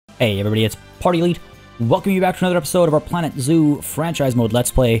Hey everybody, it's Party Elite. Welcome you back to another episode of our Planet Zoo franchise mode Let's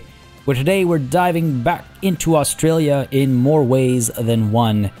Play, where today we're diving back into Australia in more ways than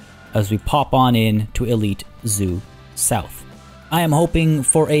one as we pop on in to Elite Zoo South. I am hoping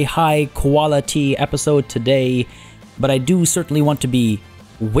for a high quality episode today, but I do certainly want to be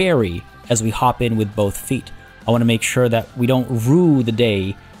wary as we hop in with both feet. I want to make sure that we don't rue the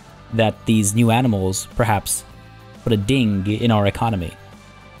day that these new animals perhaps put a ding in our economy.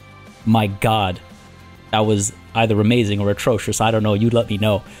 My god, that was either amazing or atrocious. I don't know, you let me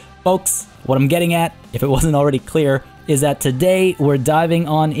know. Folks, what I'm getting at, if it wasn't already clear, is that today we're diving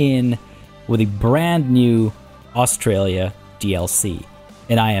on in with a brand new Australia DLC,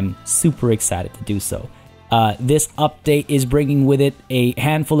 and I am super excited to do so. This update is bringing with it a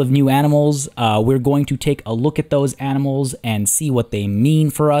handful of new animals. We're going to take a look at those animals and see what they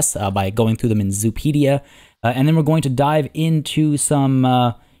mean for us by going through them in Zoopedia, and then we're going to dive into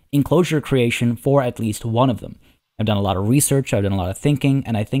some enclosure creation for at least one of them. I've done a lot of research, I've done a lot of thinking,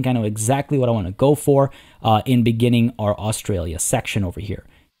 and I think I know exactly what I want to go for in beginning our Australia section over here.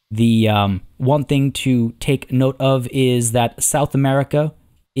 The one thing to take note of is that South America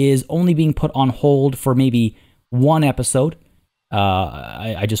is only being put on hold for maybe one episode.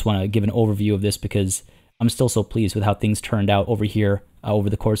 I just want to give an overview of this because I'm still so pleased with how things turned out over here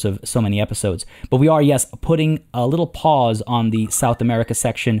over the course of so many episodes. But we are, yes, putting a little pause on the South America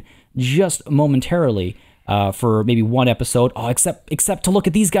section just momentarily for maybe one episode. Oh, except to look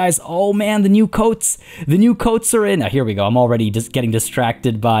at these guys. Oh man, the new coats. The new coats are in. Here we go. I'm already just getting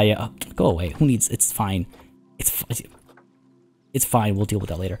distracted by... go away. Who needs... It's fine. It's fine. We'll deal with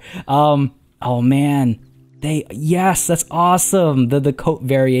that later. Oh man. Yes, that's awesome. The coat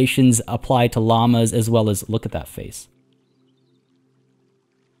variations apply to llamas as well as... Look at that face.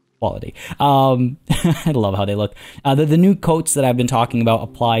 Quality. I love how they look. The new coats that I've been talking about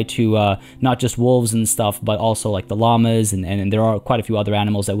apply to not just wolves and stuff, but also like the llamas, and there are quite a few other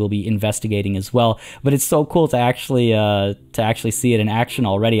animals that we'll be investigating as well. But it's so cool to actually see it in action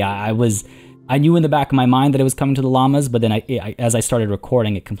already. I knew in the back of my mind that it was coming to the llamas, but then as I started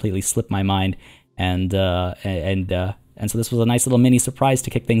recording, it completely slipped my mind, and so this was a nice little mini surprise to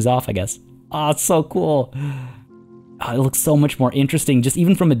kick things off, I guess. Oh, it's so cool. Oh, it looks so much more interesting. Just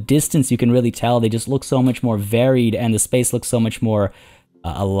even from a distance, you can really tell they just look so much more varied, and the space looks so much more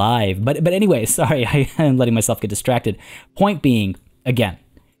alive. But anyway, sorry, I'm letting myself get distracted. Point being, again,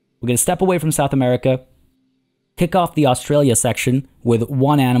 we're going to step away from South America, kick off the Australia section with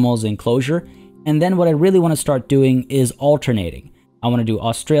one animal's enclosure, and then what I really want to start doing is alternating. I want to do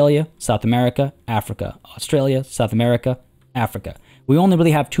Australia, South America, Africa. Australia, South America, Africa. We only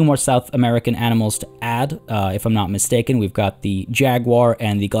really have two more South American animals to add, if I'm not mistaken. We've got the jaguar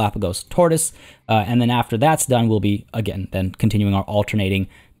and the Galapagos tortoise, and then after that's done, we'll be, again, then continuing our alternating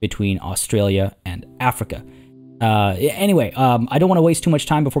between Australia and Africa. Anyway, I don't want to waste too much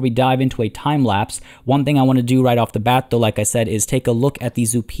time before we dive into a time lapse. One thing I want to do right off the bat, though, like I said, is take a look at the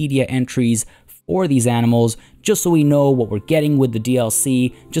Zoopedia entries for these animals, just so we know what we're getting with the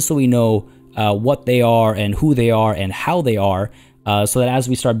DLC, just so we know what they are and who they are and how they are, so that as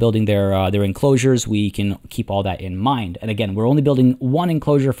we start building their enclosures, we can keep all that in mind. And again, we're only building one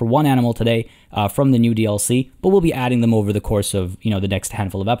enclosure for one animal today from the new DLC, but we'll be adding them over the course of the next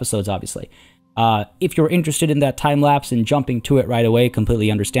handful of episodes, obviously. If you're interested in that time lapse and jumping to it right away,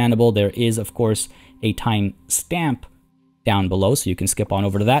 completely understandable. There is, of course, a time stamp down below, so you can skip on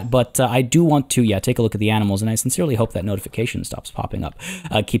over to that. But I do want to, take a look at the animals, and I sincerely hope that notification stops popping up.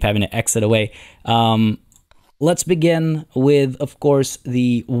 Keep having to exit away. Let's begin with, of course,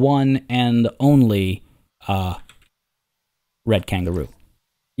 the one and only red kangaroo.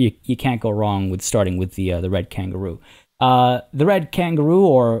 You can't go wrong with starting with the red kangaroo. The red kangaroo,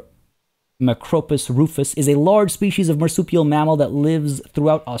 or Macropus rufus, is a large species of marsupial mammal that lives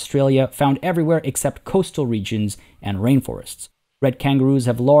throughout Australia, found everywhere except coastal regions and rainforests. Red kangaroos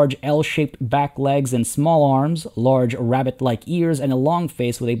have large L-shaped back legs and small arms, large rabbit-like ears, and a long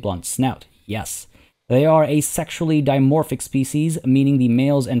face with a blunt snout. Yes. They are a sexually dimorphic species, meaning the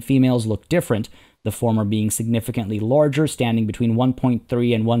males and females look different, the former being significantly larger, standing between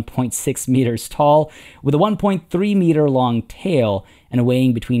 1.3 and 1.6 meters tall, with a 1.3 meter long tail and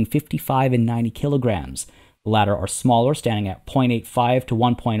weighing between 55 and 90 kilograms. The latter are smaller, standing at 0.85 to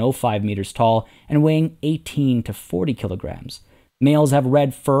 1.05 meters tall and weighing 18 to 40 kilograms. Males have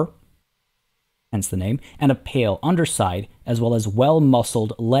red fur, hence the name, and a pale underside, as well as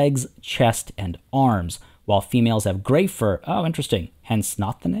well-muscled legs, chest, and arms, while females have gray fur, oh interesting, hence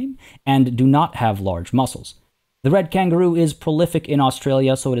not the name, and do not have large muscles. The red kangaroo is prolific in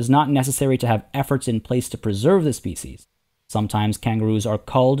Australia, so it is not necessary to have efforts in place to preserve the species. Sometimes kangaroos are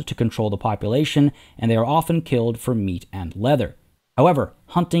culled to control the population, and they are often killed for meat and leather. However,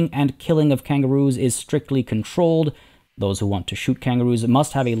 hunting and killing of kangaroos is strictly controlled. Those who want to shoot kangaroos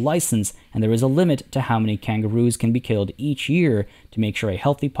must have a license, and there is a limit to how many kangaroos can be killed each year to make sure a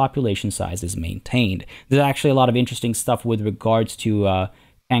healthy population size is maintained. There's actually a lot of interesting stuff with regards to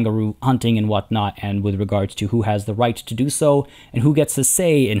kangaroo hunting and whatnot, and with regards to who has the right to do so, and who gets to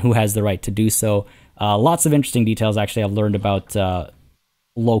say and who has the right to do so. Lots of interesting details, actually, I've learned about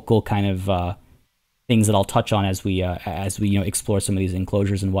local kind of things that I'll touch on as we explore some of these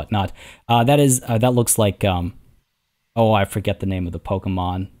enclosures and whatnot. That looks like oh, I forget the name of the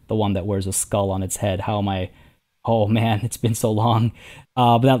Pokemon, the one that wears a skull on its head. How am I? Oh man, it's been so long.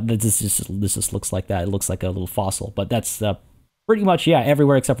 But this just looks like that. It looks like a little fossil. But that's pretty much, yeah,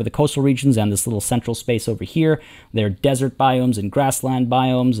 everywhere except for the coastal regions and this little central space over here. There are desert biomes and grassland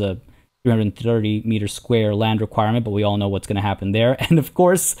biomes. 330 meter square land requirement, but we all know what's going to happen there. And of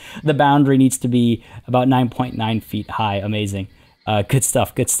course, the boundary needs to be about 9.9 feet high. Amazing. Good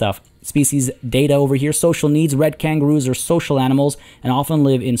stuff, good stuff. Species data over here. Social needs. Red kangaroos are social animals and often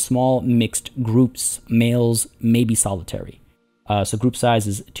live in small mixed groups. Males may be solitary. So group size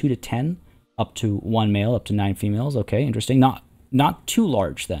is 2 to 10, up to 1 male, up to 9 females. Okay, interesting. Not too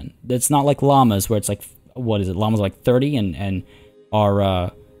large then. It's not like llamas where it's like, what is it? Llamas are like 30 and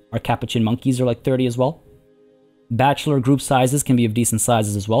our capuchin monkeys are like 30 as well. Bachelor group sizes can be of decent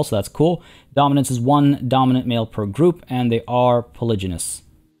sizes as well, so that's cool. Dominance is 1 dominant male per group, and they are polygynous.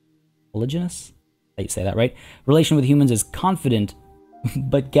 Polygynous? I say that right. Relation with humans is confident,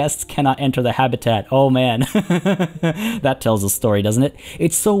 but guests cannot enter the habitat. Oh man, that tells a story, doesn't it?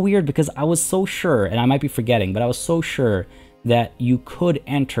 It's so weird because I was so sure, and I might be forgetting, but I was so sure that you could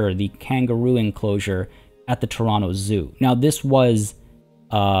enter the kangaroo enclosure at the Toronto Zoo. Now, this was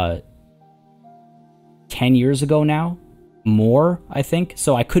 10 years ago now, more, I think.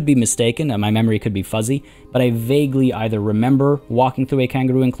 So I could be mistaken, and my memory could be fuzzy, but I vaguely either remember walking through a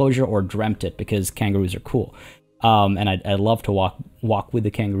kangaroo enclosure or dreamt it because kangaroos are cool. And I'd love to walk with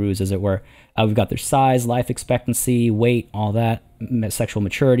the kangaroos, as it were. We've got their size, life expectancy, weight, all that. Sexual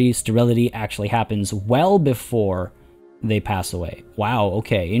maturity, sterility actually happens well before they pass away. Wow,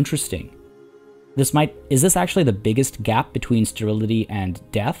 okay, interesting. Is this actually the biggest gap between sterility and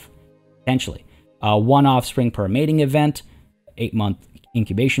death? Potentially. 1 offspring per mating event, 8-month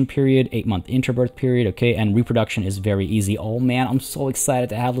incubation period, 8-month interbirth period, okay, and reproduction is very easy. Oh man, I'm so excited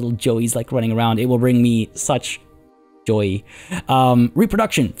to have little joeys like running around. It will bring me such joy.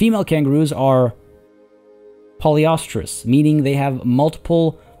 Reproduction. Female kangaroos are polyostrous, meaning they have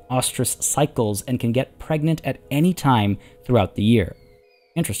multiple ostrus cycles and can get pregnant at any time throughout the year.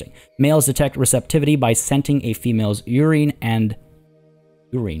 Interesting. Males detect receptivity by scenting a female's urine. And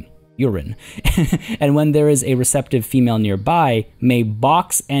when there is a receptive female nearby, may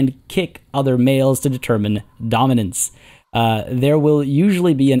box and kick other males to determine dominance. There will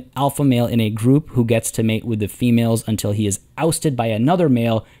usually be an alpha male in a group who gets to mate with the females until he is ousted by another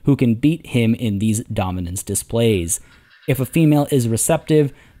male who can beat him in these dominance displays. If a female is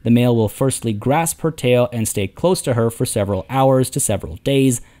receptive, the male will firstly grasp her tail and stay close to her for several hours to several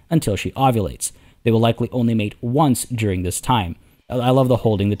days until she ovulates. They will likely only mate once during this time. I love the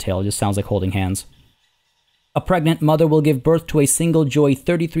holding the tail, it just sounds like holding hands. A pregnant mother will give birth to a single joey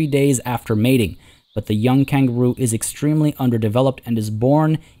 33 days after mating, but the young kangaroo is extremely underdeveloped and is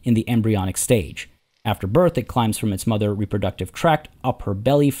born in the embryonic stage. After birth, it climbs from its mother reproductive tract up her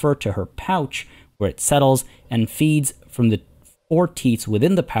belly fur to her pouch, where it settles and feeds from the 4 teats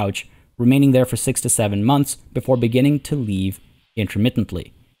within the pouch, remaining there for 6 to 7 months before beginning to leave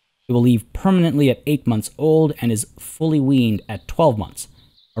intermittently. It will leave permanently at 8 months old and is fully weaned at 12 months.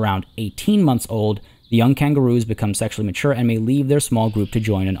 Around 18 months old, the young kangaroos become sexually mature and may leave their small group to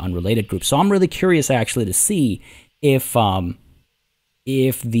join an unrelated group. So I'm really curious actually to see if the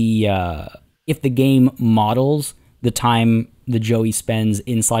game models the time the joey spends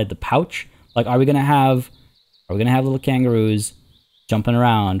inside the pouch. Like, are we gonna have little kangaroos jumping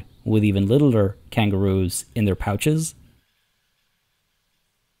around with even littler kangaroos in their pouches?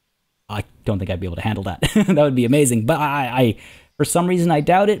 I don't think I'd be able to handle that. That would be amazing. But I for some reason, I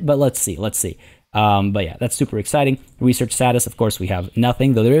doubt it. But let's see. But yeah, that's super exciting. Research status, of course, we have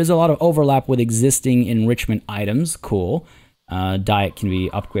nothing, though there is a lot of overlap with existing enrichment items. Cool. Diet can be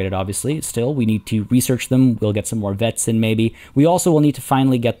upgraded, obviously. Still, we need to research them. We'll get some more vets in, maybe. We also will need to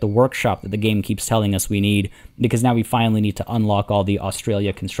finally get the workshop that the game keeps telling us we need, because now we finally need to unlock all the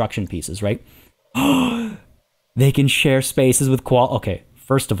Australia construction pieces, right? They can share spaces with koala. Okay,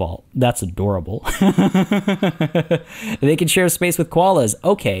 first of all, that's adorable. They can share space with koalas.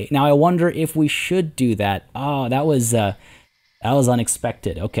 Okay, now I wonder if we should do that. Oh, that was That was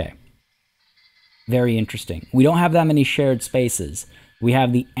unexpected. Okay. Very interesting. We don't have that many shared spaces. We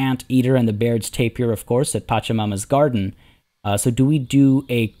have the anteater and the Baird's tapir, of course, at Pachamama's garden. So do we do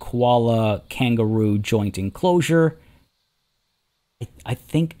a koala kangaroo joint enclosure? I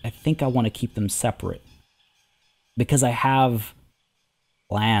think I want to keep them separate because I have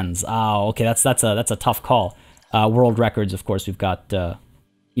plans. Oh, okay, that's a tough call. World records, of course. We've got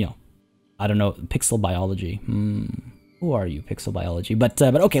you know, I don't know, pixel biology. Who are you, pixel biology? But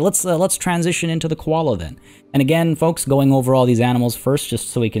okay, let's transition into the koala then. And again, folks, going over all these animals first, just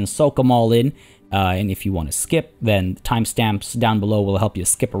so we can soak them all in. And if you want to skip, then timestamps down below will help you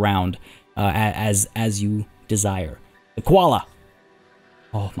skip around as you desire. The koala.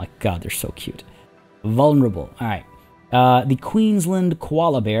 Oh my God, they're so cute. Vulnerable. All right. The Queensland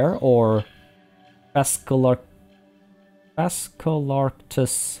koala bear, or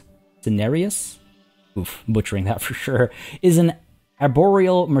Phascolarctus cinereus, oof, butchering that for sure, is an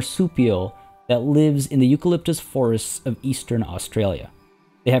arboreal marsupial that lives in the eucalyptus forests of eastern Australia.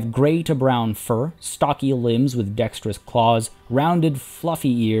 They have gray to brown fur, stocky limbs with dexterous claws, rounded,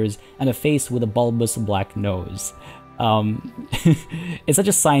 fluffy ears, and a face with a bulbous black nose. It's such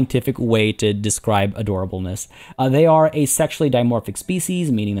a scientific way to describe adorableness. They are a sexually dimorphic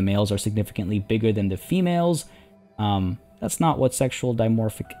species, meaning the males are significantly bigger than the females. That's not what sexual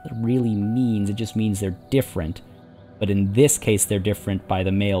dimorphic really means. It just means they're different. But in this case, they're different by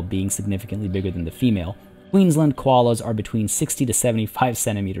the male being significantly bigger than the female. Queensland koalas are between 60 to 75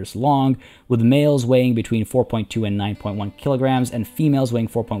 centimeters long, with males weighing between 4.2 and 9.1 kilograms, and females weighing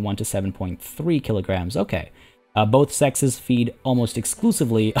 4.1 to 7.3 kilograms. Okay. Both sexes feed almost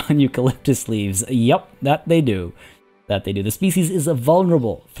exclusively on eucalyptus leaves. Yup, that they do. The species is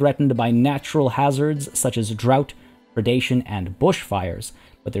vulnerable, threatened by natural hazards such as drought, predation, and bushfires,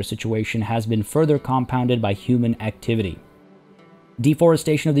 but their situation has been further compounded by human activity.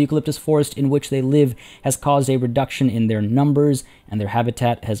 Deforestation of the eucalyptus forest in which they live has caused a reduction in their numbers, and their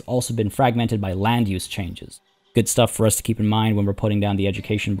habitat has also been fragmented by land use changes. Good stuff for us to keep in mind when we're putting down the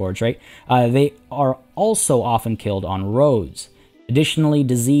education boards, right? They are also often killed on roads. Additionally,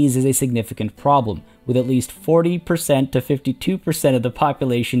 disease is a significant problem, with at least 40% to 52% of the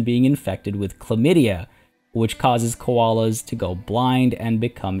population being infected with chlamydia, which causes koalas to go blind and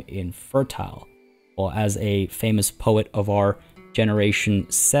become infertile. Well, as a famous poet of our generation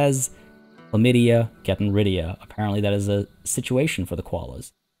says, chlamydia getting rid of ya. Apparently that is a situation for the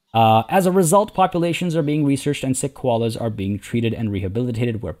koalas. As a result, populations are being researched and sick koalas are being treated and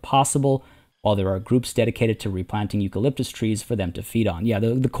rehabilitated where possible, while there are groups dedicated to replanting eucalyptus trees for them to feed on. Yeah,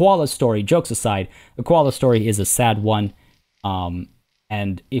 the koala story, jokes aside, the koala story is a sad one.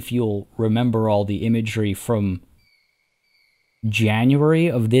 And if you'll remember all the imagery from January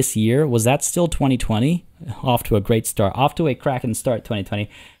of this year, was that still 2020? Off to a great start, off to a cracking start, 2020.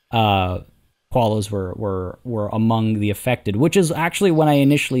 Koalas were among the affected, which is actually when I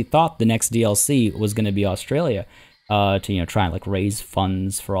initially thought the next DLC was going to be Australia, to try and like raise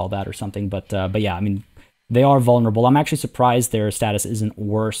funds for all that or something. But yeah, I mean, they are vulnerable. I'm actually surprised their status isn't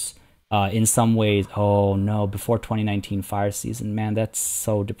worse in some ways. Oh no, before 2019 fire season, man, that's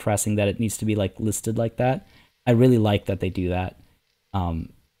so depressing that it needs to be like listed like that. I really like that they do that,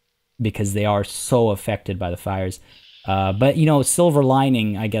 because they are so affected by the fires. But, silver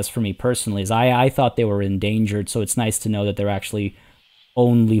lining, I guess, for me personally, is I thought they were endangered, so it's nice to know that they're actually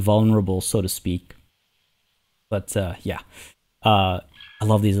only vulnerable, so to speak. But, yeah. I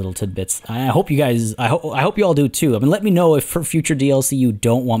love these little tidbits. I hope you guys, I hope you all do too. I mean, let me know if for future DLC you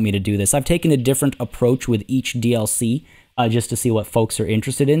don't want me to do this. I've taken a different approach with each DLC, just to see what folks are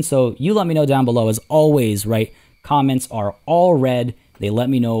interested in. So you let me know down below. As always, right? Comments are all read. They let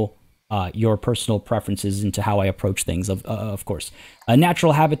me know your personal preferences into how I approach things, of course.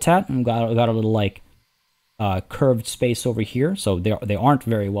 Natural habitat, I've got a little like curved space over here, so they aren't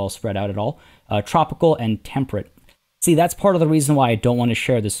very well spread out at all. Tropical and temperate. See, that's part of the reason why I don't want to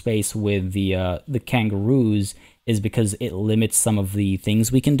share the space with the kangaroos, is because it limits some of the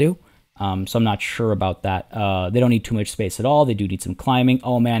things we can do. So I'm not sure about that. They don't need too much space at all. They do need some climbing.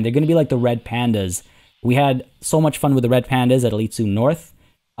 Oh man, they're going to be like the red pandas. We had so much fun with the red pandas at Elite Zoo North.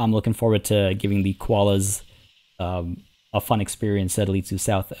 I'm looking forward to giving the koalas a fun experience at Elite Zoo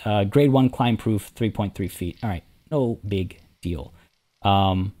South. Grade 1 climb proof, 3.3 feet. All right, no big deal.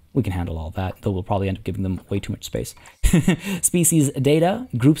 We can handle all that, though we'll probably end up giving them way too much space. Species data,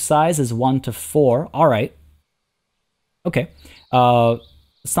 group size is 1 to 4. All right. Okay.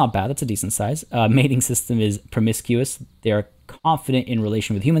 It's not bad. That's a decent size. Mating system is promiscuous. They are confident in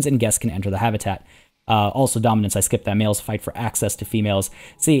relation with humans, and guests can enter the habitat. Also dominance, I skipped that. Males fight for access to females.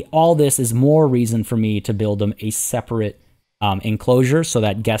 See, all this is more reason for me to build them a separate enclosure so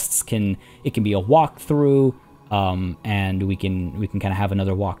that guests can, it can be a walkthrough, and we can kind of have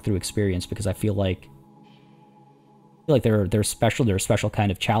another walkthrough experience, because I feel like they're special. They're a special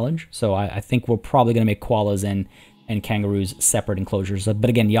kind of challenge. So I think we're probably going to make koalas and kangaroos separate enclosures. But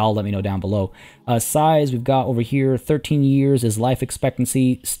again, y'all let me know down below. Size, we've got over here 13 years is life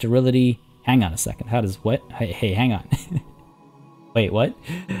expectancy. Sterility, hang on a second. How does what? Hey, hang on. Wait, what?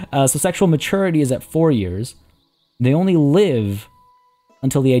 So sexual maturity is at 4 years. They only live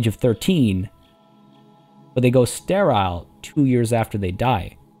until the age of 13, but they go sterile 2 years after they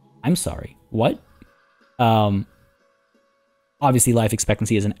die. I'm sorry, what? Obviously, life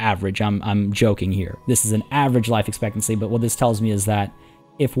expectancy is an average. I'm joking here. This is an average life expectancy, but what this tells me is that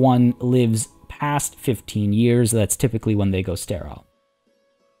if one lives past 15 years, that's typically when they go sterile.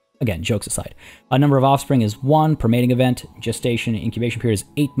 Again, jokes aside. A number of offspring is 1 per mating event. Gestation and incubation period is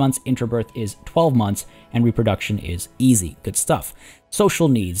 8 months. Interbirth is 12 months. And reproduction is easy. Good stuff. Social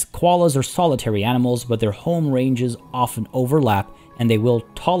needs. Koalas are solitary animals, but their home ranges often overlap, and they will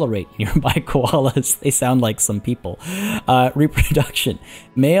tolerate nearby koalas. They sound like some people. Reproduction.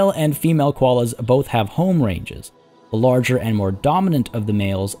 Male and female koalas both have home ranges. The larger and more dominant of the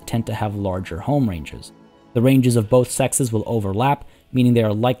males tend to have larger home ranges. The ranges of both sexes will overlap, meaning they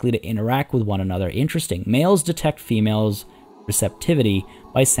are likely to interact with one another. Interesting. Males detect females' receptivity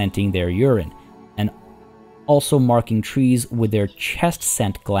by scenting their urine, and also marking trees with their chest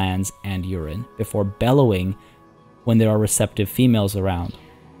scent glands and urine before bellowing when there are receptive females around.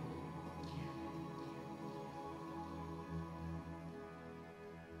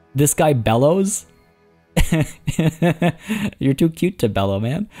 This guy bellows? You're too cute to bellow,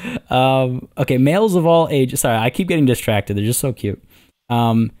 man. Okay, males of all ages... Sorry, I keep getting distracted. They're just so cute.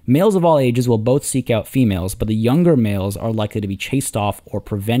 Males of all ages will both seek out females, but the younger males are likely to be chased off or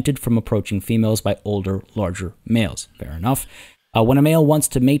prevented from approaching females by older, larger males. Fair enough. When a male wants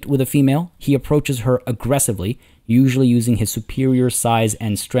to mate with a female, he approaches her aggressively, usually using his superior size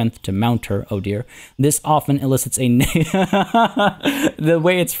and strength to mount her. Oh dear. This often elicits a the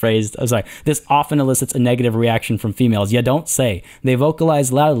way it's phrased, I'm sorry. This often elicits a negative reaction from females. You don't say. They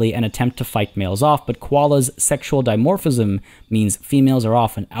vocalize loudly and attempt to fight males off, but koalas' sexual dimorphism means females are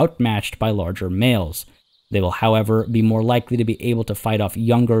often outmatched by larger males. They will, however, be more likely to be able to fight off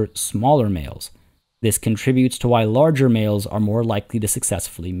younger, smaller males. This contributes to why larger males are more likely to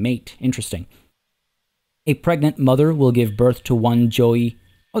successfully mate. Interesting. A pregnant mother will give birth to one joey,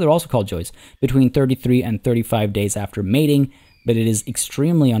 they're also called joeys, between 33 and 35 days after mating, but it is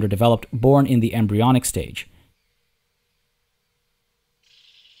extremely underdeveloped, born in the embryonic stage.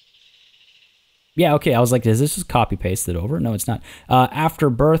 Yeah, okay, I was like, is this just copy-pasted over? No, it's not. After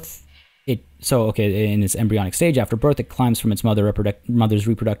birth, in its embryonic stage, after birth, it climbs from its mother's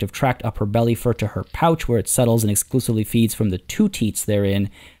reproductive tract up her belly fur to her pouch, where it settles and exclusively feeds from the 2 teats therein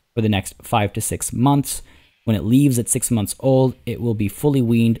for the next 5 to 6 months. When it leaves at 6 months old, it will be fully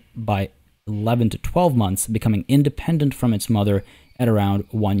weaned by 11 to 12 months, becoming independent from its mother at around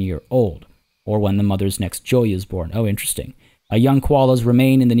 1 year old, or when the mother's next joey is born. Oh, interesting. Young koalas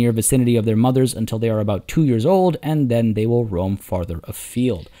remain in the near vicinity of their mothers until they are about 2 years old, and then they will roam farther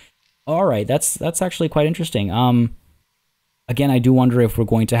afield. All right, that's actually quite interesting. Again, I do wonder if we're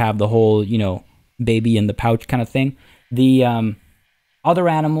going to have the whole, baby in the pouch kind of thing. The other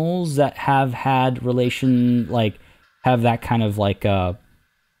animals that have had have that kind of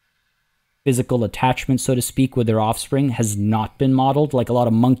physical attachment, so to speak, with their offspring has not been modeled. Like a lot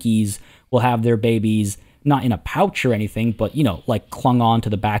of monkeys will have their babies not in a pouch or anything, but, clung on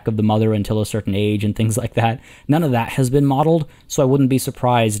to the back of the mother until a certain age and things like that. None of that has been modeled, so I wouldn't be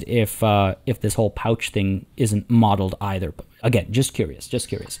surprised if this whole pouch thing isn't modeled either. But again, just curious.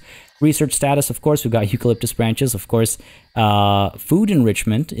 Research status, of course, we've got eucalyptus branches, of course. Food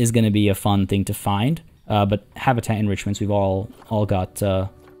enrichment is going to be a fun thing to find, but habitat enrichments we've all got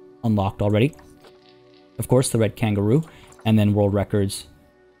unlocked already. Of course, the red kangaroo, and then world records.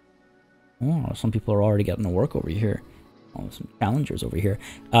 Oh, some people are already getting to work over here. Oh, some challengers over here.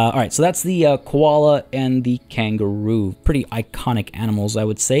 All right, so that's the koala and the kangaroo. Pretty iconic animals, I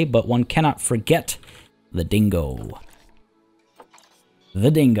would say, but one cannot forget the dingo.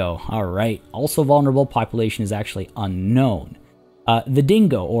 The dingo, all right. Also vulnerable, population is actually unknown. The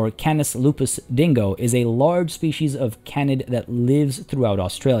dingo, or Canis lupus dingo, is a large species of canid that lives throughout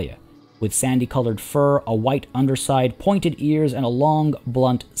Australia. With sandy-colored fur, a white underside, pointed ears, and a long,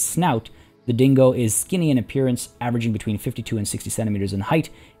 blunt snout, the dingo is skinny in appearance, averaging between 52 and 60 centimeters in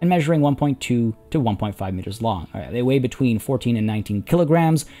height, and measuring 1.2 to 1.5 meters long. All right, they weigh between 14 and 19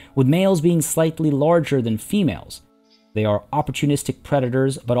 kilograms, with males being slightly larger than females. They are opportunistic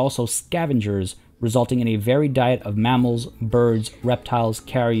predators, but also scavengers, resulting in a varied diet of mammals, birds, reptiles,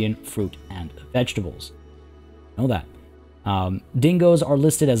 carrion, fruit, and vegetables. Know that. Dingoes are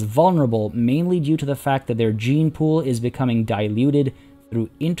listed as vulnerable mainly due to the fact that their gene pool is becoming diluted through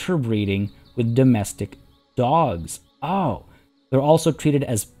interbreeding with domestic dogs. Oh, they're also treated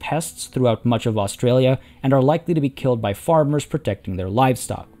as pests throughout much of Australia and are likely to be killed by farmers protecting their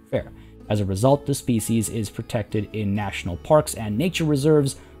livestock. Fair. As a result, the species is protected in national parks and nature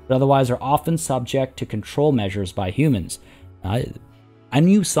reserves, but otherwise are often subject to control measures by humans. I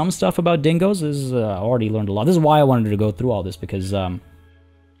knew some stuff about dingoes. I already learned a lot. This is why I wanted to go through all this, because I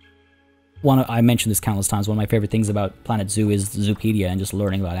mentioned this countless times. One of my favorite things about Planet Zoo is Zoopedia and just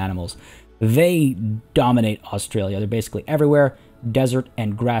learning about animals. They dominate Australia. They're basically everywhere. Desert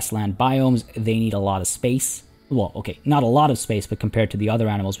and grassland biomes. They need a lot of space. Well, okay, not a lot of space, but compared to the other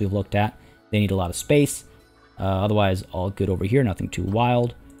animals we've looked at, they need a lot of space. Otherwise, all good over here. Nothing too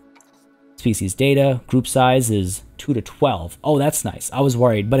wild. Species data, group size is 2 to 12. Oh, that's nice. I was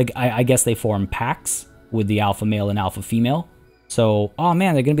worried, but I guess they form packs with the alpha male and alpha female. So, oh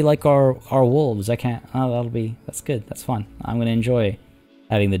man, they're gonna be like our wolves. That's good. That's fun. I'm gonna enjoy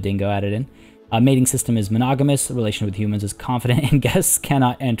having the dingo added in. Mating system is monogamous. Relation with humans is confident, and guests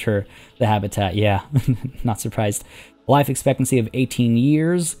cannot enter the habitat. Yeah, not surprised. Life expectancy of 18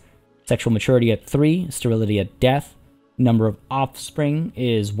 years. Sexual maturity at 3. Sterility at death. Number of offspring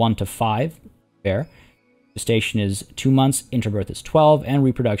is 1 to 5. Fair. Gestation is 2 months, interbirth is 12, and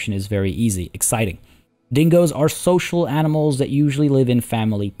reproduction is very easy. Exciting. Dingoes are social animals that usually live in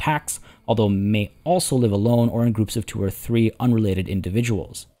family packs, although may also live alone or in groups of 2 or 3 unrelated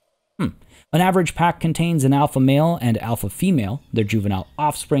individuals. An average pack contains an alpha male and alpha female, their juvenile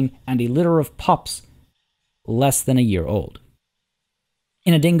offspring, and a litter of pups less than a year old.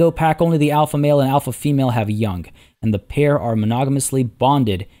 In a dingo pack, only the alpha male and alpha female have young, and the pair are monogamously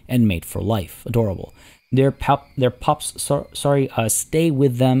bonded and mate for life. Adorable. Their pups stay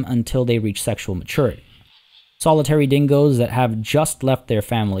with them until they reach sexual maturity. Solitary dingoes that have just left their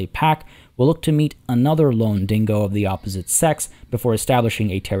family pack will look to meet another lone dingo of the opposite sex before establishing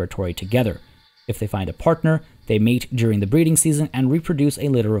a territory together. If they find a partner, they mate during the breeding season and reproduce a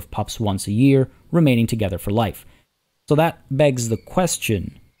litter of pups once a year, remaining together for life. So that begs the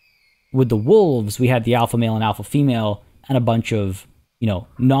question. With the wolves, we had the alpha male and alpha female and a bunch of,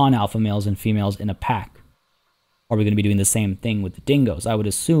 non-alpha males and females in a pack. Are we going to be doing the same thing with the dingoes? I would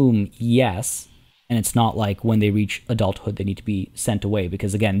assume yes, and it's not like when they reach adulthood they need to be sent away,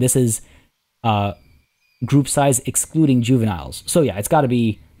 because again, this is group size excluding juveniles. So yeah, it's got to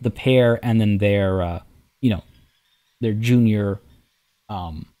be the pair and then their junior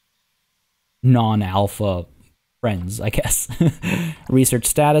non-alpha friends, I guess. Research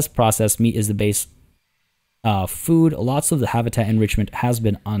status, processed meat is the base food. Lots of the habitat enrichment has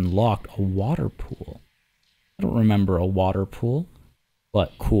been unlocked. A water pool. I don't remember a water pool,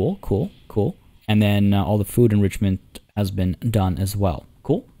 but cool. And then all the food enrichment has been done as well.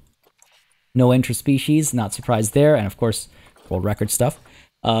 Cool. No interspecies, not surprised there. And of course, world record stuff.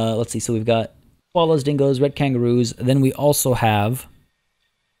 Let's see, so we've got koalas, dingoes, red kangaroos. Then we also have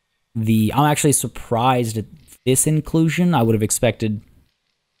I'm actually surprised at this inclusion. I would have expected,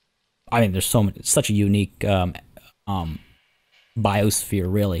 there's such a unique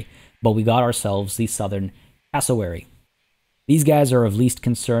biosphere, really. But we got ourselves the southern cassowary. These guys are of least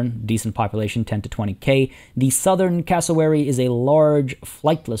concern, decent population, 10 to 20k. The southern cassowary is a large,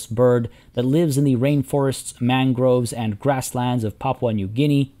 flightless bird that lives in the rainforests, mangroves, and grasslands of Papua New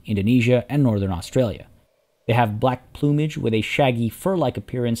Guinea, Indonesia, and northern Australia. They have black plumage with a shaggy fur-like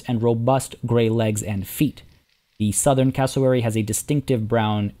appearance and robust gray legs and feet. The southern cassowary has a distinctive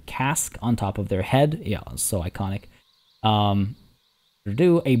brown casque on top of their head. Yeah, so iconic.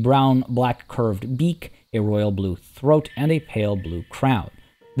 A brown-black curved beak, a royal blue throat, and a pale blue crown.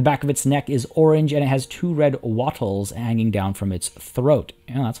 The back of its neck is orange, and it has 2 red wattles hanging down from its throat.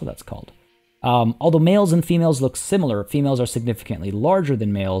 Yeah, that's what that's called. Although males and females look similar, females are significantly larger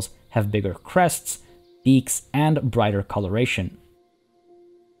than males, have bigger crests, beaks, and brighter coloration.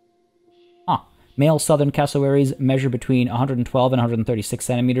 Male southern cassowaries measure between 112 and 136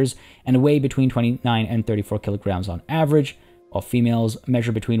 centimeters and weigh between 29 and 34 kilograms on average, while females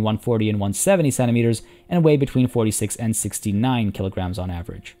measure between 140 and 170 centimeters and weigh between 46 and 69 kilograms on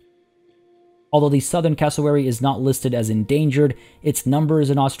average. Although the southern cassowary is not listed as endangered, its numbers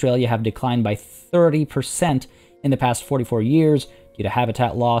in Australia have declined by 30% in the past 44 years due to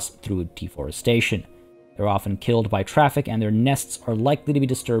habitat loss through deforestation. They're often killed by traffic, and their nests are likely to be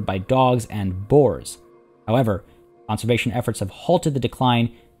disturbed by dogs and boars. However, conservation efforts have halted the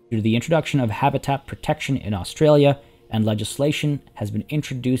decline due to the introduction of habitat protection in Australia, and legislation has been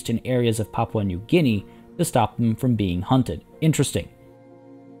introduced in areas of Papua New Guinea to stop them from being hunted. Interesting.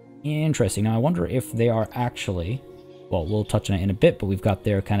 Interesting. Now, I wonder if they are actually... Well, we'll touch on it in a bit, but we've got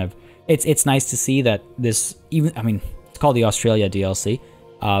their kind of... It's nice to see that this... even I mean, it's called the Australia DLC,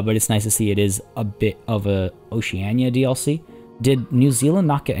 but it's nice to see it is a bit of a Oceania DLC. Did New Zealand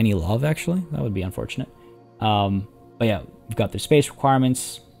not get any love, actually? That would be unfortunate. But yeah, we've got their space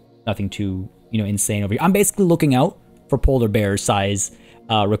requirements. Nothing too, insane over here. I'm basically looking out for polar bear size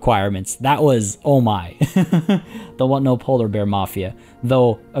requirements. That was, oh my. Don't want no polar bear mafia.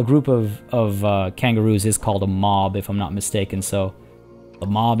 Though a group of kangaroos is called a mob, if I'm not mistaken. So the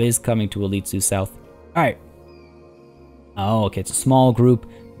mob is coming to Elite Zoo South. All right. Oh, okay. It's a small group,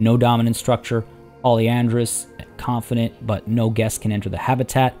 no dominant structure, polyandrous, confident, but no guest can enter the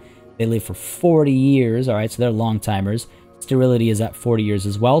habitat. They live for 40 years. All right, so they're long timers. Sterility is at 40 years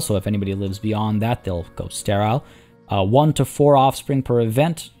as well. So if anybody lives beyond that, they'll go sterile. 1 to 4 offspring per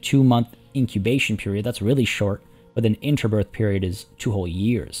event, 2-month incubation period. That's really short, but then interbirth period is 2 whole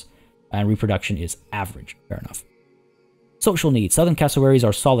years. And reproduction is average. Fair enough. Social needs. Southern cassowaries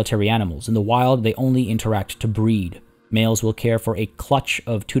are solitary animals. In the wild, they only interact to breed. Males will care for a clutch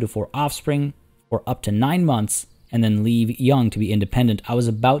of 2 to 4 offspring for up to 9 months and then leave young to be independent. I was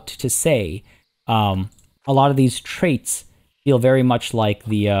about to say, a lot of these traits feel very much like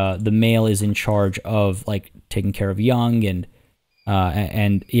the male is in charge of like taking care of young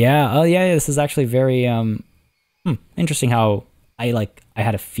and yeah, oh yeah, this is actually very interesting. How I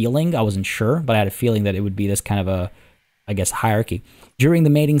had a feeling, I wasn't sure, but I had a feeling that it would be this kind of a, I guess, hierarchy. During the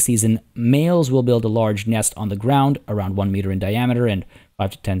mating season, males will build a large nest on the ground around 1 meter in diameter and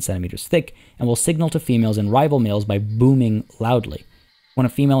 5 to 10 centimeters thick, and will signal to females and rival males by booming loudly. When a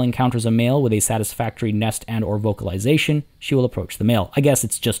female encounters a male with a satisfactory nest and or vocalization, she will approach the male. I guess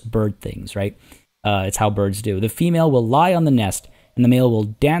it's just bird things, right? It's how birds do. The female will lie on the nest, and the male will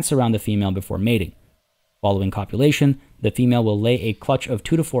dance around the female before mating. Following copulation, the female will lay a clutch of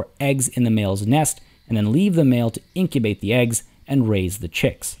 2 to 4 eggs in the male's nest, and then leave the male to incubate the eggs and raise the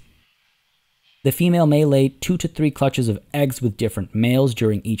chicks. The female may lay 2 to 3 clutches of eggs with different males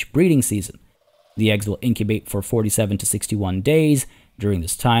during each breeding season. The eggs will incubate for 47 to 61 days. During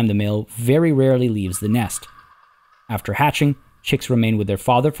this time, the male very rarely leaves the nest. After hatching, chicks remain with their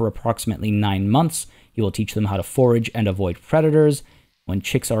father for approximately 9 months. He will teach them how to forage and avoid predators. When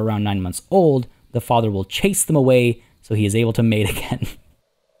chicks are around 9 months old, the father will chase them away so he is able to mate again.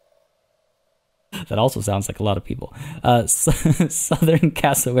 That also sounds like a lot of people. Southern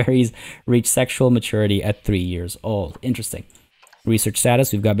cassowaries reach sexual maturity at 3 years old. Interesting. Research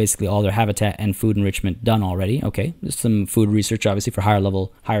status, we've got basically all their habitat and food enrichment done already. Okay, there's some food research, obviously, for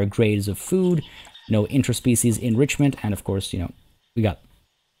higher grades of food. No interspecies enrichment, and of course, we got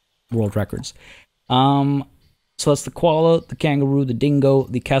world records. So that's the koala, the kangaroo, the dingo,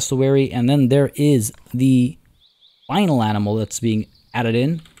 the cassowary, and then there is the final animal that's being added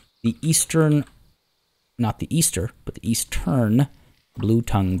in, the eastern, not the Easter, but the eastern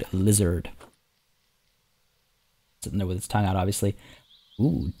blue-tongued lizard. Sitting there with its tongue out, obviously.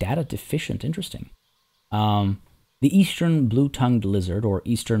 Ooh, data deficient. Interesting. The eastern blue-tongued lizard, or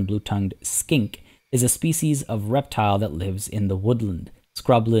eastern blue-tongued skink, is a species of reptile that lives in the woodland,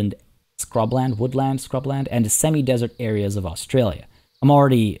 scrubland, and semi-desert areas of Australia. I'm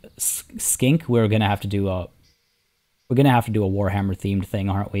already skink. We're gonna have to do a Warhammer themed thing,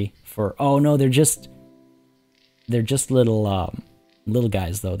 aren't we? Oh no, they're just little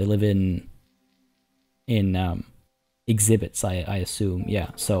guys though. They live in exhibits, I assume. Yeah,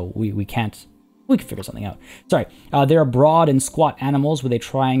 so we can figure something out. Sorry. They are broad and squat animals with a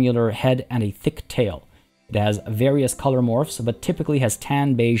triangular head and a thick tail. It has various color morphs, but typically has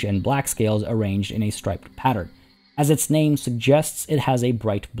tan, beige, and black scales arranged in a striped pattern. As its name suggests, it has a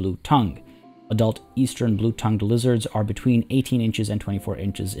bright blue tongue. Adult eastern blue-tongued lizards are between 18 inches and 24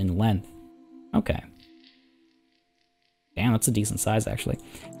 inches in length. Okay. Damn, that's a decent size, actually.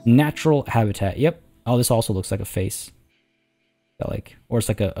 Natural habitat. Yep. Oh, this also looks like a face. Or it's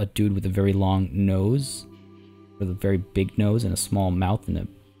like a dude with a very long nose, with a very big nose and a small mouth, and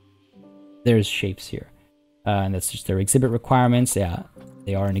there's shapes here. And that's just their exhibit requirements. Yeah,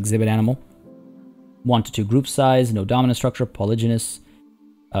 they are an exhibit animal. 1 to 2 group size, no dominant structure, polygynous,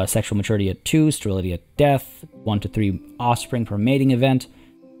 sexual maturity at 2, sterility at death, 1 to 3 offspring per mating event,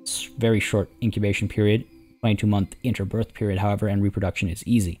 very short incubation period, 22-month interbirth period, however, and reproduction is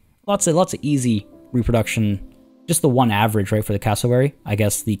easy. Lots of easy reproduction. Just the one average, right, for the cassowary. I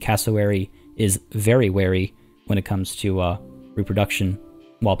guess the cassowary is very wary when it comes to reproduction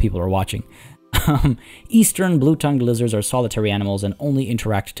while people are watching. Eastern blue-tongued lizards are solitary animals and only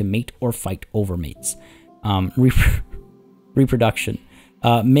interact to mate or fight over mates. Reproduction.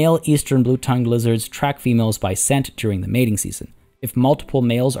 Male eastern blue-tongued lizards track females by scent during the mating season. If multiple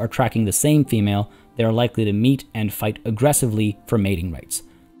males are tracking the same female, they are likely to meet and fight aggressively for mating rights.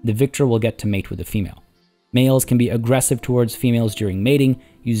 The victor will get to mate with the female. Males can be aggressive towards females during mating,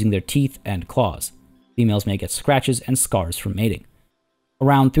 using their teeth and claws. Females may get scratches and scars from mating.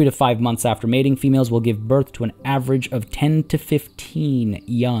 Around 3 to 5 months after mating, females will give birth to an average of 10 to 15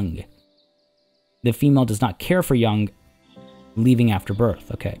 young. The female does not care for young leaving after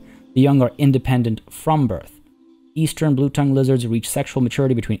birth. Okay. The young are independent from birth. Eastern blue-tongued lizards reach sexual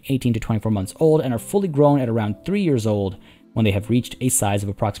maturity between 18 to 24 months old and are fully grown at around 3 years old when they have reached a size of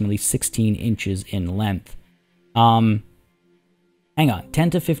approximately 16 inches in length. Hang on, 10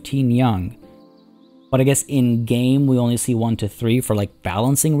 to 15 young. But I guess in game we only see 1 to 3 for like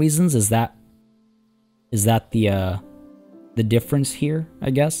balancing reasons. Is that the difference here? I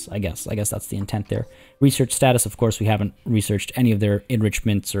guess that's the intent there. Research status, of course, we haven't researched any of their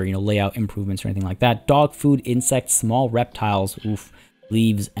enrichments or layout improvements or anything like that. Dog food, insects, small reptiles,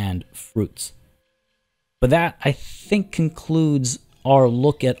 leaves and fruits. But that I think concludes our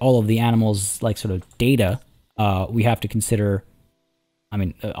look at all of the animals, like sort of data. We have to consider. I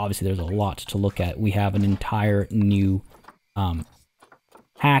mean, obviously there's a lot to look at. We have an entire new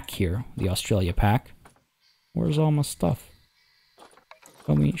pack here, the Australia pack. Where's all my stuff?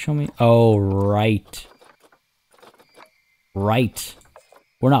 Show me. Oh, right. Right.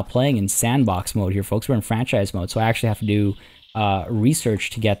 We're not playing in sandbox mode here, folks. We're in franchise mode, so I actually have to do research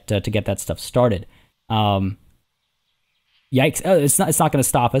to get that stuff started. Yikes. Oh, it's not going to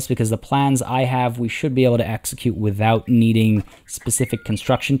stop us because the plans I have, we should be able to execute without needing specific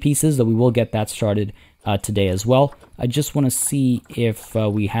construction pieces, though we will get that started today as well. I just want to see if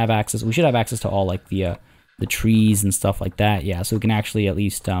we have access. We should have access to all like the trees and stuff like that. Yeah, so we can actually at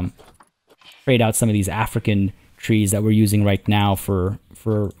least trade out some of these African trees that we're using right now for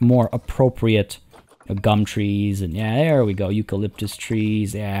more appropriate gum trees. And yeah, there we go. Eucalyptus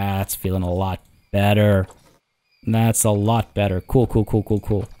trees. Yeah, that's feeling a lot better. That's a lot better.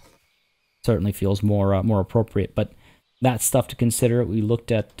 Cool. Certainly feels more appropriate, but that's stuff to consider. We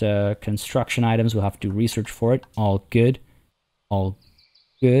looked at construction items. We'll have to do research for it. All good.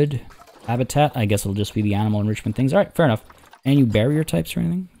 Habitat. I guess it'll just be the animal enrichment things. All right, fair enough. Any new barrier types or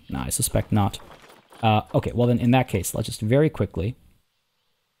anything? No, I suspect not. Okay, well then in that case, let's just very quickly,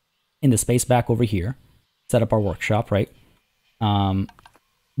 in the space back over here, set up our workshop, right?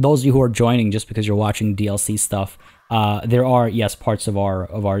 Those of you who are joining just because you're watching DLC stuff, there are, yes, parts of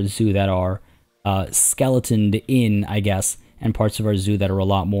our zoo that are skeletoned in, I guess, and parts of our zoo that are a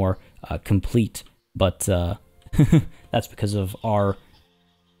lot more complete. But that's because of our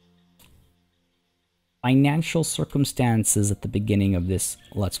financial circumstances at the beginning of this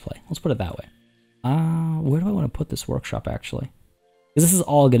Let's Play. Let's put it that way. Where do I want to put this workshop, actually? Because this is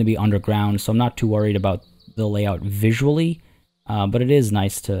all going to be underground, so I'm not too worried about the layout visually. But it is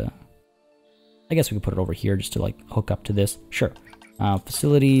nice to... I guess we could put it over here just to, like, hook up to this. Sure.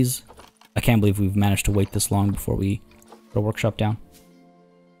 Facilities. I can't believe we've managed to wait this long before we put a workshop down.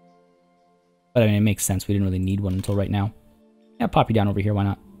 But, I mean, it makes sense. We didn't really need one until right now. Yeah, pop you down over here. Why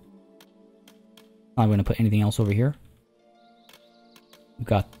not? I'm going to put anything else over here. We've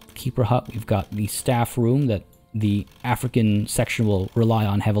got Keeper Hut. We've got the staff room that the African section will rely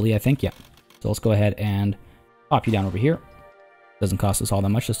on heavily, I think. Yeah. So let's go ahead and pop you down over here. Doesn't cost us all that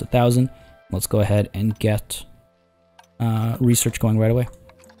much, just 1,000. Let's go ahead and get research going right away.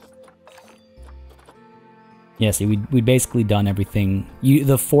 Yeah, see, we'd basically done everything.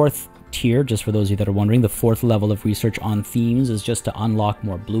 The fourth tier, just for those of you that are wondering, the fourth level of research on themes is just to unlock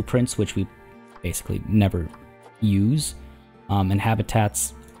more blueprints, which we basically never use. And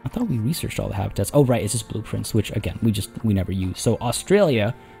habitats, I thought we researched all the habitats. Oh, right, it's just blueprints, which, again, we never use. So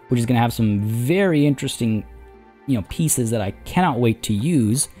Australia, which is going to have some very interesting pieces that I cannot wait to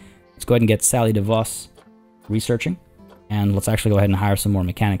use. Let's go ahead and get Sally DeVos researching, and let's actually go ahead and hire some more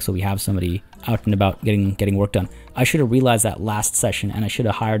mechanics so we have somebody out and about getting work done. I should have realized that last session, and I should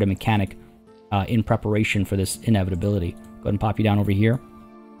have hired a mechanic in preparation for this inevitability. Go ahead and pop you down over here.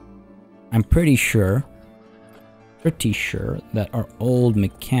 I'm pretty sure that our old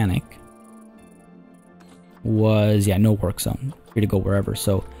mechanic was, yeah, no work zone. Free to go wherever.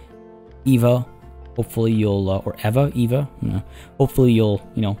 So Eva, hopefully you'll, or Eva, hopefully you'll,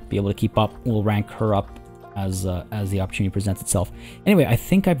 be able to keep up. We'll rank her up as the opportunity presents itself. Anyway, I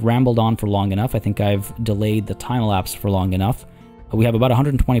think I've rambled on for long enough. I think I've delayed the time lapse for long enough. We have about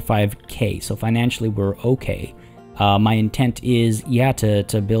 125k, so financially we're okay. My intent is, yeah,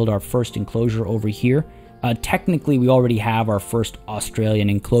 to build our first enclosure over here. Technically, we already have our first Australian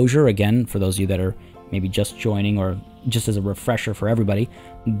enclosure. Again, for those of you that are maybe just joining or just as a refresher for everybody,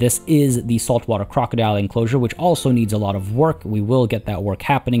 this is the saltwater crocodile enclosure, which also needs a lot of work. We will get that work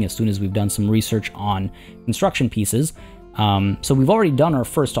happening as soon as we've done some research on construction pieces. So we've already done our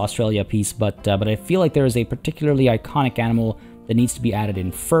first Australia piece, but I feel like there is a particularly iconic animal that needs to be added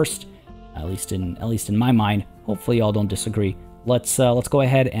in first, at least in my mind. Hopefully y'all don't disagree. Let's go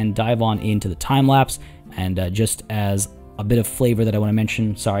ahead and dive on into the time lapse. And just as a bit of flavor that I want to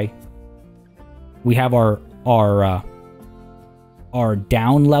mention, sorry, we have our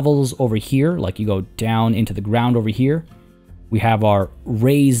down levels over here, like you go down into the ground over here. We have our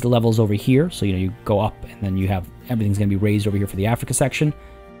raised levels over here, so you go up and then you have everything's going to be raised over here for the Africa section.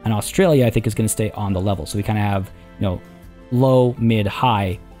 And Australia, I think, is going to stay on the level. So we kind of have low, mid,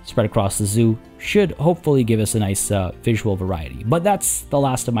 high spread across the zoo. Should hopefully give us a nice visual variety. But that's the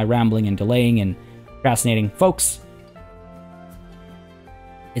last of my rambling and delaying and procrastinating, folks.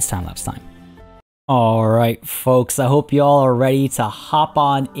 It's time-lapse time. All right, folks, I hope y'all are ready to hop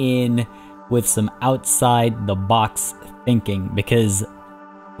on in with some outside-the-box thinking, because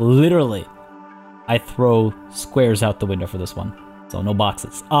literally, I throw squares out the window for this one. So no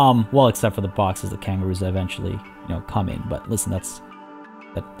boxes. Well, except for the boxes the kangaroos that eventually, come in. But listen, that's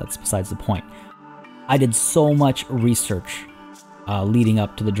besides the point. I did so much research leading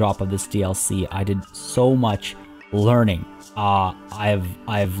up to the drop of this DLC. I did so much learning.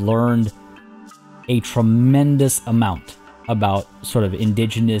 I've learned a tremendous amount about sort of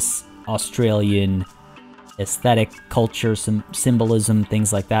indigenous Australian aesthetic, culture, some symbolism,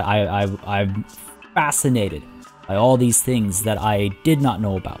 things like that. I'm fascinated by all these things that I did not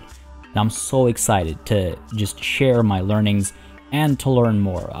know about. And I'm so excited to just share my learnings and to learn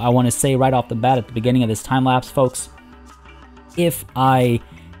more. I want to say right off the bat at the beginning of this time lapse, folks, if I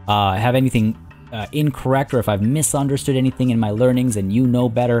have anything incorrect or if I've misunderstood anything in my learnings and you know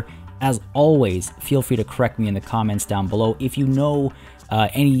better, as always, feel free to correct me in the comments down below. If you know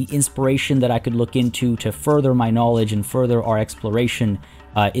any inspiration that I could look into to further my knowledge and further our exploration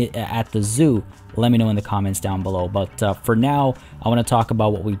at the zoo, let me know in the comments down below. But for now, I want to talk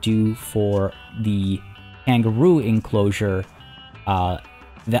about what we do for the kangaroo enclosure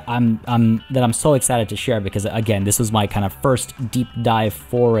that I'm so excited to share, because again, this was my kind of first deep dive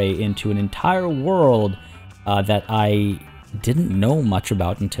foray into an entire world that I didn't know much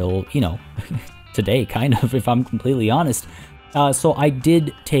about until, today, kind of, if I'm completely honest. So I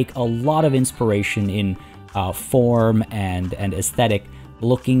did take a lot of inspiration in form and aesthetic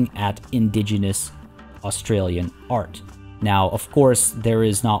looking at indigenous Australian art. Now, of course, there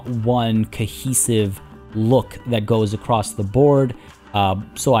is not one cohesive look that goes across the board.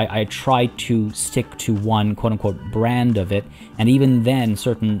 So I try to stick to one quote-unquote brand of it, and even then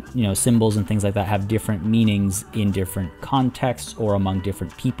certain symbols and things like that have different meanings in different contexts or among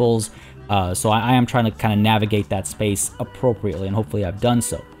different peoples. So I am trying to kind of navigate that space appropriately, and hopefully I've done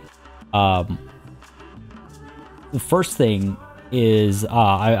so. The first thing is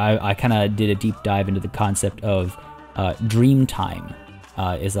I kind of did a deep dive into the concept of dream time,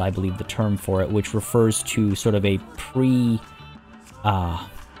 is I believe the term for it, which refers to sort of a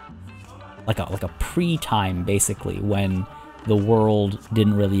like a pre-time, basically, when the world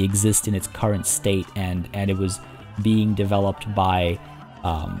didn't really exist in its current state, and it was being developed by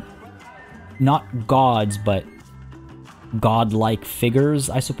not gods, but godlike figures,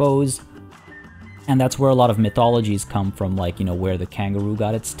 I suppose. And that's where a lot of mythologies come from, like, where the kangaroo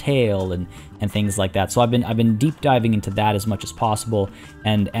got its tail and things like that. So I've been deep diving into that as much as possible,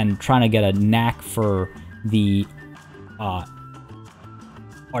 and trying to get a knack for the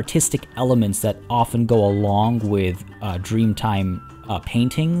artistic elements that often go along with Dreamtime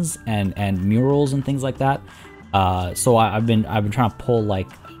paintings and murals and things like that. So I've been trying to pull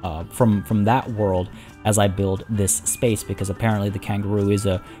from that world as I build this space, because apparently the kangaroo is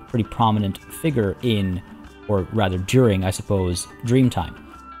a pretty prominent figure in, or rather during, I suppose, Dreamtime.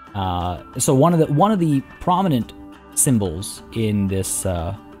 So one of the prominent symbols in this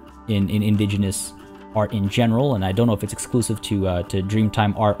in indigenous art in general, and I don't know if it's exclusive to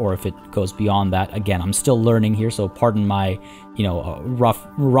Dreamtime art or if it goes beyond that. Again, I'm still learning here, so pardon my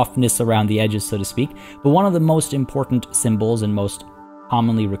roughness around the edges, so to speak. But one of the most important symbols and most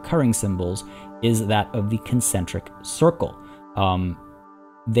commonly recurring symbols is that of the concentric circle.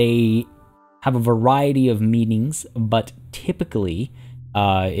 They have a variety of meanings, but typically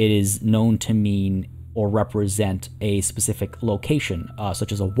it is known to mean or represent a specific location,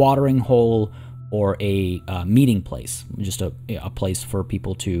 such as a watering hole or a meeting place, just a place for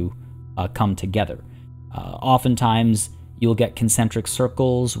people to come together. Oftentimes, you'll get concentric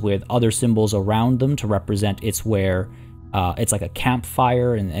circles with other symbols around them to represent it's where it's like a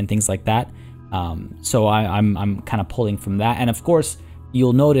campfire and things like that. So I'm kind of pulling from that. And of course,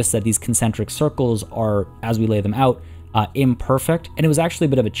 you'll notice that these concentric circles are, as we lay them out, imperfect. And it was actually a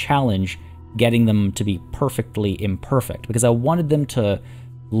bit of a challenge getting them to be perfectly imperfect, because I wanted them to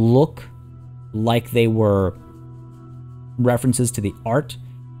look like they were references to the art,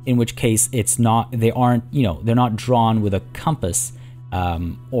 in which case they aren't, they're not drawn with a compass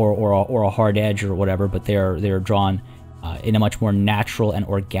or a hard edge or whatever, but they're drawn in a much more natural and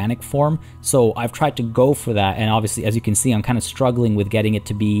organic form. So I've tried to go for that, and obviously, as you can see, I'm kind of struggling with getting it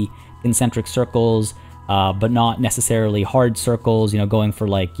to be concentric circles, but not necessarily hard circles, going for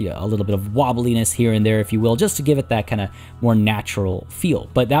like a little bit of wobbliness here and there, if you will, just to give it that kind of more natural feel.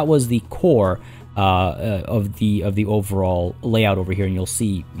 But that was the core of the overall layout over here, and you'll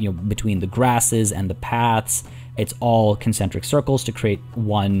see, between the grasses and the paths, it's all concentric circles to create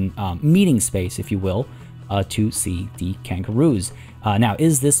one meeting space, if you will, to see the kangaroos. Now,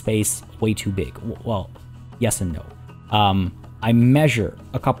 is this space way too big? Well, yes and no. I measure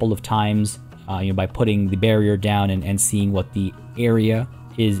a couple of times, by putting the barrier down and seeing what the area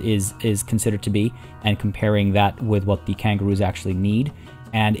is considered to be, and comparing that with what the kangaroos actually need.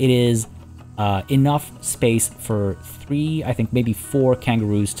 And it is enough space for 3, I think maybe 4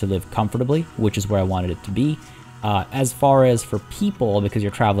 kangaroos to live comfortably, which is where I wanted it to be. As far as for people, because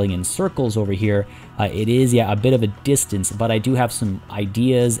you're traveling in circles over here, it is, a bit of a distance, but I do have some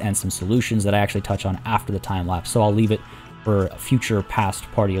ideas and some solutions that I actually touch on after the time lapse, so I'll leave it for a future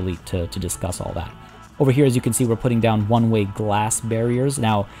past Party Elite to discuss all that. Over here, as you can see, we're putting down one-way glass barriers.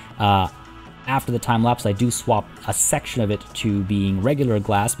 Now, after the time lapse, I do swap a section of it to being regular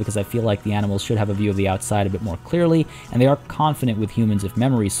glass, because I feel like the animals should have a view of the outside a bit more clearly, and they are confident with humans if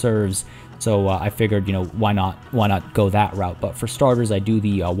memory serves. So I figured, why not go that route? But for starters, I do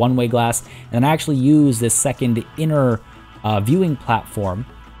the one-way glass, and I actually use this second inner viewing platform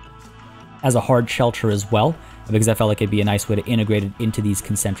as a hard shelter as well, because I felt like it'd be a nice way to integrate it into these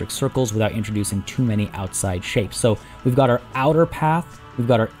concentric circles without introducing too many outside shapes. So we've got our outer path, we've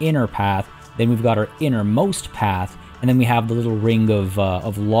got our inner path, then we've got our innermost path, and then we have the little ring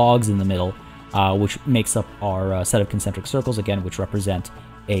of logs in the middle, which makes up our set of concentric circles, again, which represent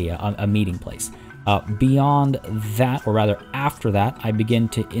a meeting place. Beyond that, or rather after that, I begin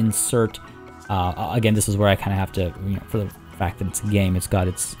to insert, again, this is where I kind of have to, for the fact that it's a game,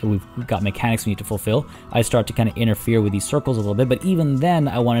 we've got mechanics we need to fulfill, I start to kind of interfere with these circles a little bit, but even then,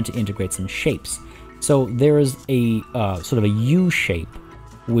 I wanted to integrate some shapes. So there is a sort of a U shape,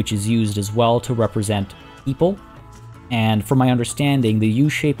 which is used as well to represent people, and from my understanding, the U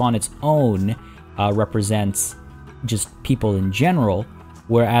shape on its own represents just people in general,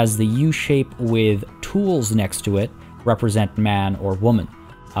 whereas the U shape with tools next to it represent man or woman.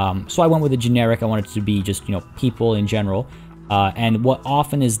 So I went with a generic. I wanted it to be just, people in general. And what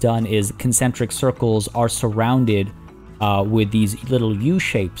often is done is concentric circles are surrounded with these little U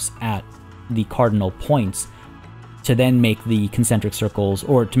shapes at the cardinal points to then make the concentric circles,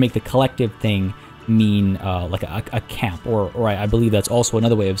 or to make the collective thing mean like a camp, or I believe that's also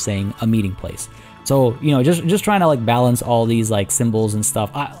another way of saying a meeting place. So, just trying to like balance all these like symbols and stuff.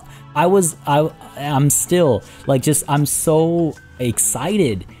 I'm still like, I'm so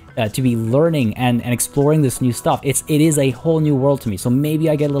excited to be learning and exploring this new stuff. It is a whole new world to me. So maybe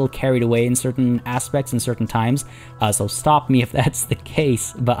I get a little carried away in certain aspects and certain times. So stop me if that's the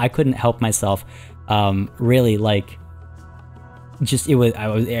case, but I couldn't help myself. Really, like,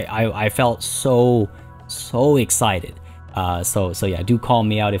 I felt so excited. So yeah, do call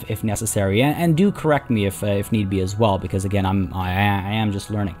me out if necessary, and do correct me if need be as well, because again, I am just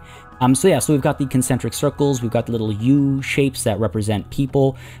learning. So we've got the concentric circles, we've got the little U shapes that represent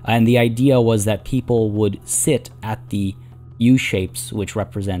people, and the idea was that people would sit at the U shapes, which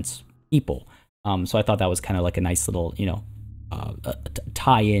represents people. So I thought that was kind of like a nice little,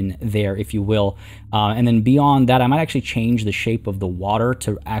 tie-in there, if you will. And then beyond that, I might actually change the shape of the water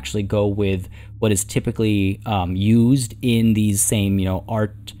to actually go with what is typically used in these same,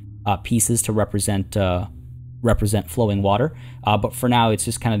 art pieces to represent flowing water. But for now, it's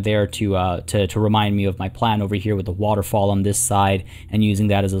just kind of there to remind me of my plan over here with the waterfall on this side, and using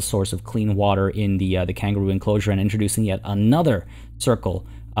that as a source of clean water in the kangaroo enclosure, and introducing yet another circle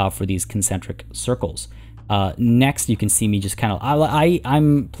for these concentric circles. Next, you can see me just kind of,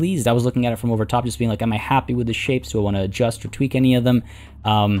 I'm pleased. I was looking at it from over top, just being like, am I happy with the shapes? Do I want to adjust or tweak any of them?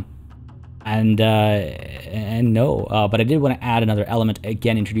 And no, but I did want to add another element,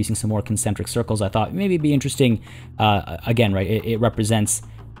 again, introducing some more concentric circles. I thought maybe it'd be interesting, again, right, it represents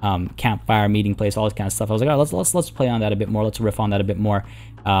campfire, meeting place, all this kind of stuff. I was like, oh, let's play on that a bit more. Let's riff on that a bit more.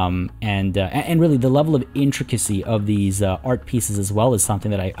 And really, the level of intricacy of these art pieces as well is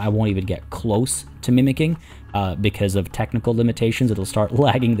something that I won't even get close to mimicking because of technical limitations. It'll start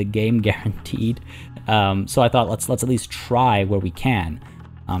lagging the game, guaranteed. So I thought let's at least try where we can.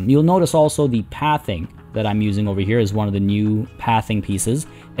 You'll notice also the pathing that I'm using over here is one of the new pathing pieces.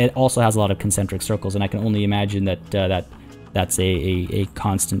 It also has a lot of concentric circles, and I can only imagine that that's a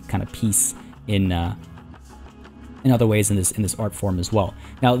constant kind of piece in other ways in this art form as well.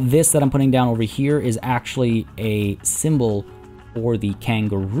 Now, this that I'm putting down over here is actually a symbol for the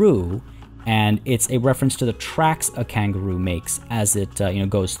kangaroo, and it's a reference to the tracks a kangaroo makes as it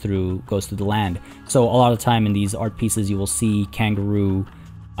goes through the land. So a lot of time in these art pieces, you will see kangaroo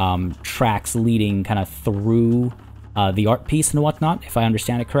tracks leading kind of through the art piece and whatnot, if I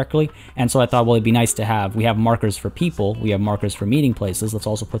understand it correctly. And so I thought, well, it'd be nice to have, we have markers for people, we have markers for meeting places, let's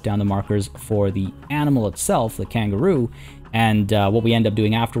also put down the markers for the animal itself, the kangaroo. And what we end up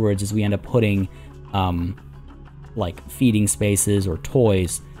doing afterwards is we end up putting like feeding spaces or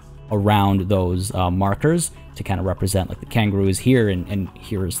toys around those markers to kind of represent, like, the kangaroo is here, and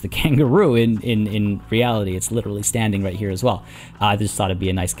here's the kangaroo. In reality, it's literally standing right here as well. I just thought it'd be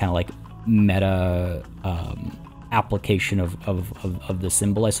a nice kind of like meta application of the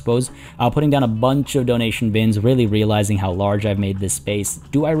symbol, I suppose. Putting down a bunch of donation bins, really realizing how large I've made this space.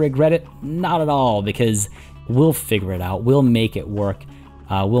 Do I regret it? Not at all, because we'll figure it out. We'll make it work.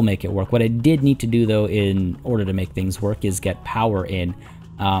 We'll make it work. What I did need to do, though, in order to make things work, is get power in.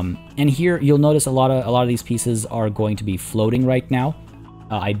 And here you'll notice a lot of these pieces are going to be floating right now.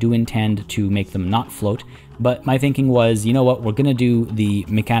 I do intend to make them not float, but my thinking was, you know what, we're going to do the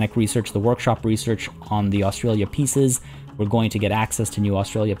mechanic research, the workshop research on the Australia pieces. We're going to get access to new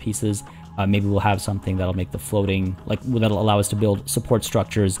Australia pieces. Maybe we'll have something that'll make the floating, like, that'll allow us to build support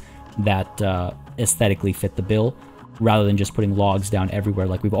structures that aesthetically fit the bill, rather than just putting logs down everywhere.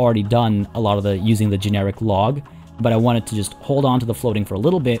 Like, we've already done a lot of using the generic log, but I wanted to just hold on to the floating for a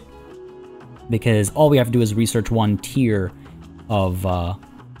little bit, because all we have to do is research one tier of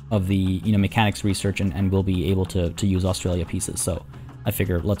the mechanics research, and we'll be able to use Australia pieces. So I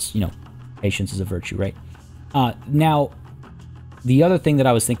figure let's, patience is a virtue, right? Now, the other thing that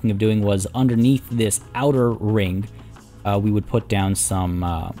I was thinking of doing was underneath this outer ring, we would put down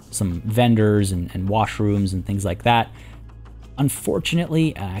some vendors and washrooms and things like that.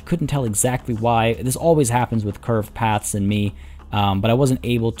 Unfortunately, I couldn't tell exactly why. This always happens with curved paths and me, but I wasn't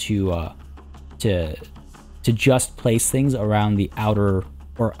able to just place things around the outer,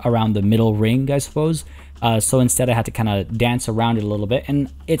 or around the middle ring, I suppose. So instead I had to kind of dance around it a little bit,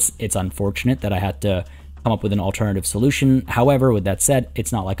 and it's unfortunate that I had to come up with an alternative solution. However, with that said,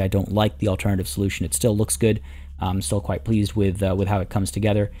 it's not like I don't like the alternative solution. It still looks good. I'm still quite pleased with how it comes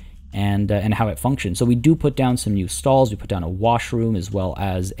together and how it functions. So we do put down some new stalls. We put down a washroom, as well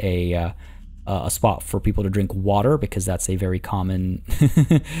as a spot for people to drink water, because that's a very common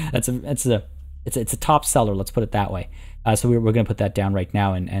it's a top seller, let's put it that way. So we're going to put that down right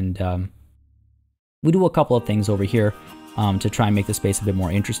now, and we do a couple of things over here to try and make the space a bit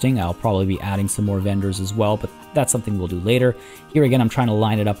more interesting. I'll probably be adding some more vendors as well, but that's something we'll do later. Here again, I'm trying to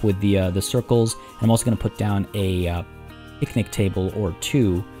line it up with the circles, and I'm also going to put down a picnic table or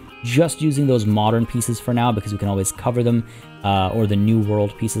two, just using those modern pieces for now, because we can always cover them, or the New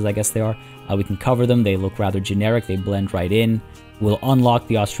World pieces, I guess they are. We can cover them. They look rather generic. They blend right in. We'll unlock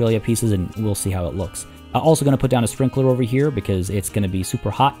the Australia pieces, and we'll see how it looks. Also going to put down a sprinkler over here, because it's going to be super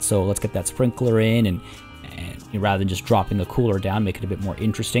hot, so let's get that sprinkler in, and rather than just dropping the cooler down, make it a bit more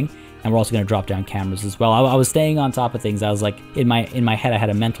interesting. And we're also going to drop down cameras as well. I was staying on top of things. I was like, in my head, I had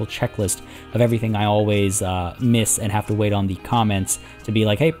a mental checklist of everything I always miss and have to wait on the comments to be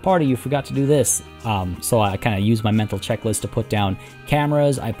like, hey, party, you forgot to do this. So I kind of used my mental checklist to put down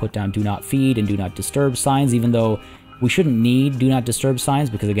cameras. I put down do not feed and do not disturb signs, even though we shouldn't need do not disturb signs,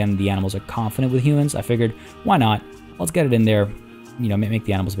 because again, the animals are confident with humans. I figured, why not? Let's get it in there, make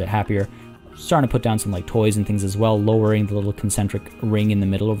the animals a bit happier. Starting to put down some like toys and things as well, lowering the little concentric ring in the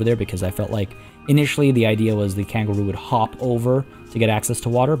middle over there, because I felt like initially the idea was the kangaroo would hop over to get access to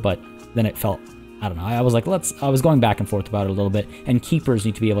water, but then it felt, I don't know, I was like, I was going back and forth about it a little bit, and keepers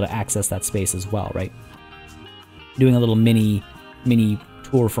need to be able to access that space as well, right? Doing a little mini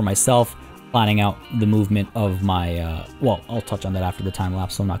tour for myself, planning out the movement of my, well, I'll touch on that after the time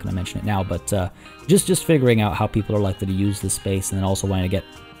lapse, so I'm not going to mention it now, but just figuring out how people are likely to use this space, and then also wanting to get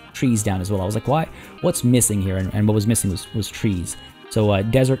trees down as well. I was like, why? What's missing here? And what was missing was trees. So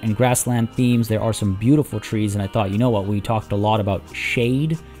desert and grassland themes. There are some beautiful trees, and I thought, you know what? We talked a lot about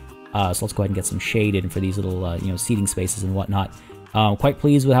shade, so let's go ahead and get some shade in for these little, seating spaces and whatnot. Quite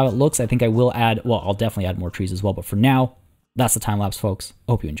pleased with how it looks. I think I will add, well, I'll definitely add more trees as well, but for now, that's the time lapse, folks.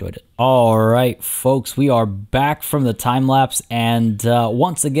 Hope you enjoyed it. All right, folks, we are back from the time lapse, and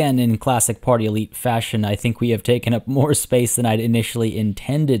once again, in classic Party Elite fashion, I think we have taken up more space than I'd initially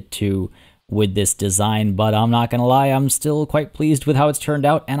intended to with this design, but I'm not gonna lie, I'm still quite pleased with how it's turned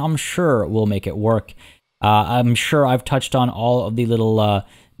out, and I'm sure we'll make it work. I'm sure I've touched on all of the little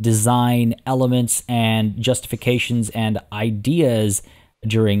design elements and justifications and ideas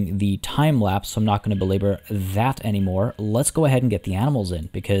during the time lapse, so I'm not going to belabor that anymore. Let's go ahead and get the animals in,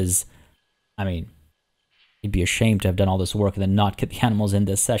 because, I mean, it'd be a shame to have done all this work and then not get the animals in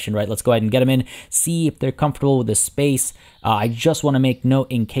this session, right? Let's go ahead and get them in, see if they're comfortable with the space. I just want to make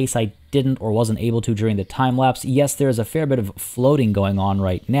note, in case I didn't or wasn't able to during the time lapse, yes, there's a fair bit of floating going on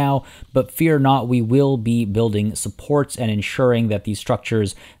right now, but fear not, we will be building supports and ensuring that these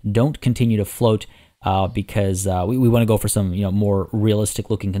structures don't continue to float, because we want to go for some, you know, more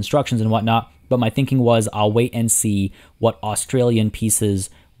realistic looking constructions and whatnot. But my thinking was, I'll wait and see what Australian pieces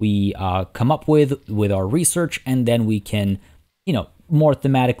we come up with our research, and then we can, you know, more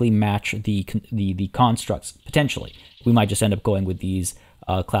thematically match the constructs. Potentially, we might just end up going with these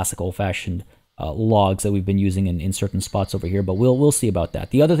classic old-fashioned logs that we've been using in certain spots over here. But we'll see about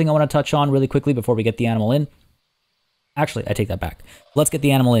that. The other thing I want to touch on really quickly before we get the animal in. Actually, I take that back. Let's get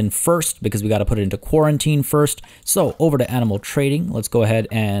the animal in first, because we got to put it into quarantine first. So over to animal trading. Let's go ahead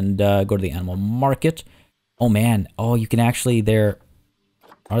and go to the animal market. Oh man, oh, you can actually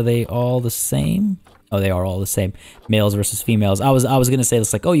are they all the same? Oh, they are all the same. Males versus females. I was gonna say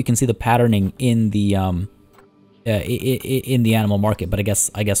it's like, oh, you can see the patterning in the animal market, but I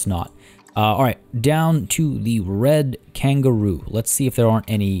guess not. All right, down to the red kangaroo. Let's see if there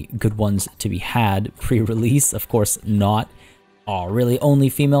aren't any good ones to be had pre-release. Of course not. Oh, really? Only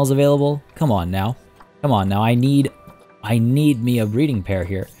females available? Come on now. Come on now. I need me a breeding pair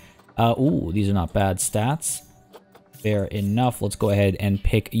here. Ooh, these are not bad stats. Fair enough. Let's go ahead and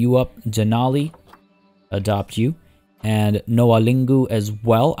pick you up, Denali. Adopt you. And Noalingu as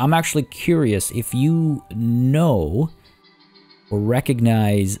well. I'm actually curious if you know or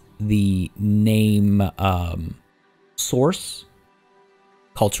recognize the name source,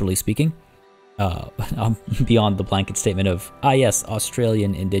 culturally speaking, beyond the blanket statement of, yes,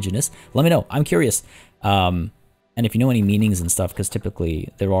 Australian Indigenous. Let me know. I'm curious. And if you know any meanings and stuff, because typically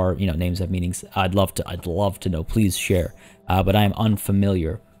there are, you know, names have meanings. I'd love to know. Please share. But I am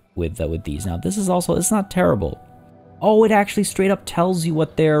unfamiliar with these. Now, this is also, it's not terrible. Oh, it actually straight up tells you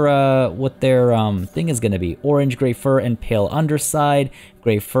what their thing is going to be. Orange, gray fur, and pale underside.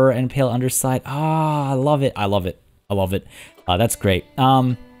 Gray fur and pale underside. Ah, I love it. I love it. I love it. That's great.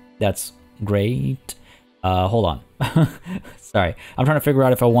 That's great. Hold on. Sorry. I'm trying to figure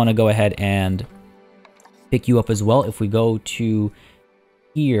out if I want to go ahead and pick you up as well. If we go to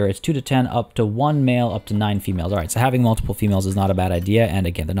here, it's 2 to 10, up to 1 male, up to 9 females. All right, so having multiple females is not a bad idea. And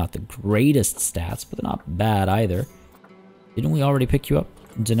again, they're not the greatest stats, but they're not bad either. Didn't we already pick you up,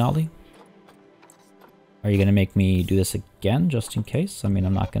 Denali? Are you going to make me do this again, just in case? I mean,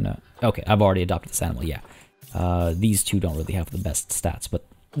 I'm not going to... Okay, I've already adopted this animal, yeah. These two don't really have the best stats, but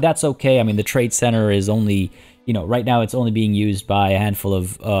that's okay. I mean, the trade center is only... You know, right now it's only being used by a handful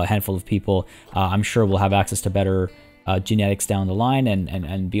of people. I'm sure we'll have access to better genetics down the line,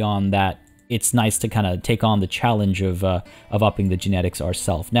 and beyond that, it's nice to kind of take on the challenge of upping the genetics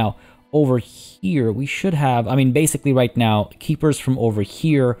ourselves. Now, over here, we should have, I mean, basically right now, keepers from over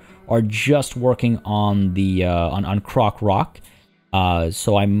here are just working on the, on Croc Rock.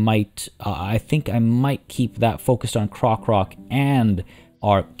 So I might, I think I might keep that focused on Croc Rock and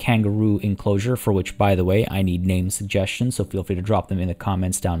our kangaroo enclosure, for which, by the way, I need name suggestions, so feel free to drop them in the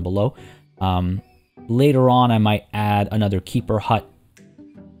comments down below. Later on, I might add another keeper hut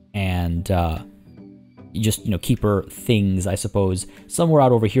and, just, you know, keeper things, I suppose, somewhere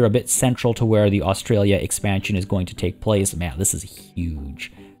out over here, a bit central to where the Australia expansion is going to take place. Man, this is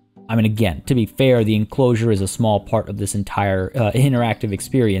huge. I mean, again, to be fair, the enclosure is a small part of this entire interactive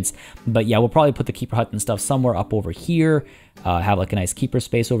experience, but yeah, we'll probably put the keeper hut and stuff somewhere up over here, have like a nice keeper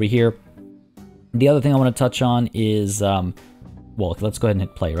space over here. The other thing I want to touch on is, well, let's go ahead and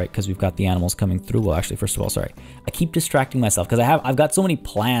hit play, right? Because we've got the animals coming through. Well, actually, first of all, sorry. I keep distracting myself because I've got so many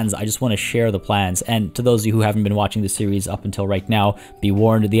plans. I just want to share the plans. And to those of you who haven't been watching the series up until right now, be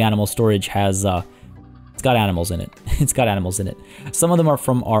warned, the animal storage has, it's got animals in it. It's got animals in it. Some of them are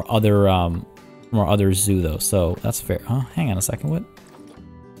from our other zoo, though, so that's fair. Huh? Hang on a second. What?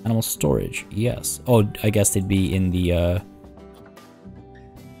 Animal storage. Yes. Oh, I guess they'd be in the,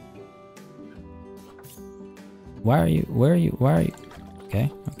 Where are you? Okay,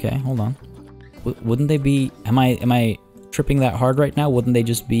 hold on. Wouldn't they be... Am I tripping that hard right now? Wouldn't they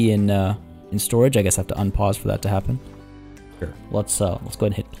just be in storage? I guess I have to unpause for that to happen. Sure. Let's go ahead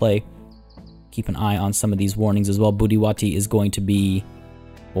and hit play. Keep an eye on some of these warnings as well. Budiwati is going to be...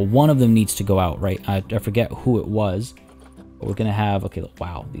 Well, one of them needs to go out, right? I forget who it was. But we're going to have... Okay,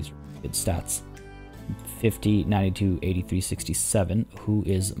 wow, these are good stats. 50, 92, 83, 67. Who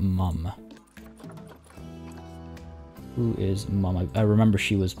is Mum? Who is Mum? I remember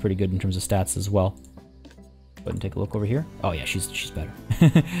she was pretty good in terms of stats as well. Go ahead and take a look over here. Oh yeah, she's better.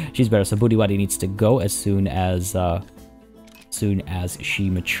 She's better. So Budiwati needs to go as soon as she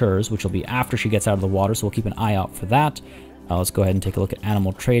matures, which will be after she gets out of the water. So we'll keep an eye out for that. Let's go ahead and take a look at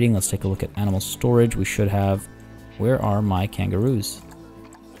animal trading. Let's take a look at animal storage. We should have... Where are my kangaroos?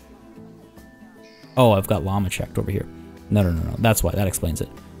 Oh, I've got llama checked over here. No. That's why. That explains it.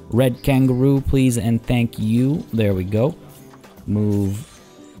 Red kangaroo, please, and thank you. There we go. Move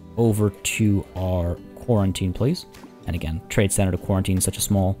over to our quarantine, please. And again, trade center to quarantine, such a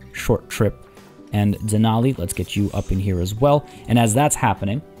small, short trip. And Denali, let's get you up in here as well. And as that's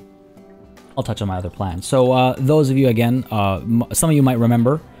happening, I'll touch on my other plan. So those of you, again, some of you might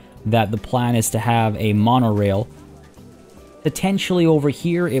remember that the plan is to have a monorail potentially over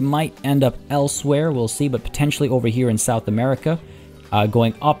here. It might end up elsewhere, we'll see, but potentially over here in South America,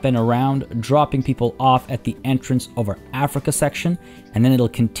 going up and around, dropping people off at the entrance of our Africa section, and then it'll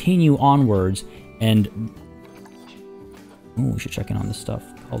continue onwards. And ooh, we should check in on this stuff.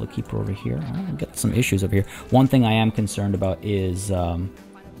 Call the keeper over here. I'll get some issues over here. One thing I am concerned about is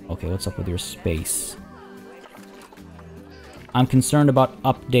okay, what's up with your space? I'm concerned about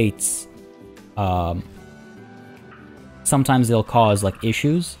updates. Sometimes they'll cause like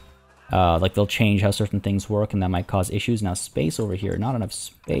issues, like they'll change how certain things work, and that might cause issues. Now space over here, not enough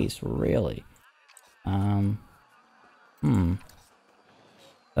space, really.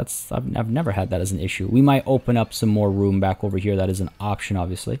 That's I've never had that as an issue. We might open up some more room back over here. That is an option,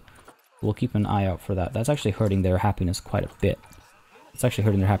 obviously. We'll keep an eye out for that. That's actually hurting their happiness quite a bit. It's actually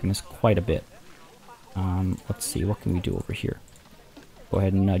hurting their happiness quite a bit. Let's see, what can we do over here? Go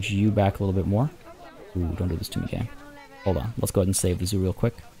ahead and nudge you back a little bit more. Ooh, don't do this to me, game. Hold on, let's go ahead and save the zoo real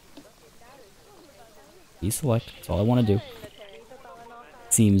quick. Deselect, that's all I want to do.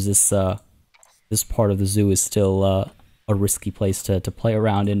 Seems this part of the zoo is still a risky place to play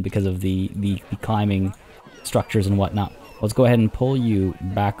around in because of the climbing structures and whatnot. Let's go ahead and pull you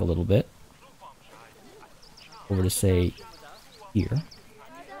back a little bit. Over to, say, here.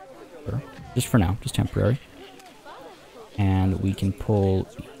 Sure. Just for now, just temporary. And we can pull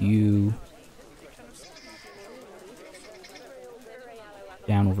you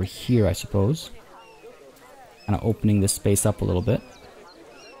down over here, I suppose. Kind of opening this space up a little bit.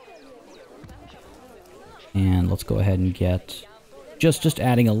 And let's go ahead and get just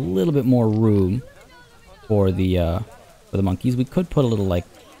adding a little bit more room for the monkeys. We could put a little like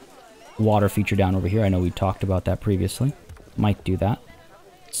water feature down over here. I know we talked about that previously. Might do that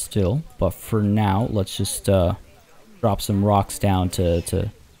still, but for now, let's just drop some rocks down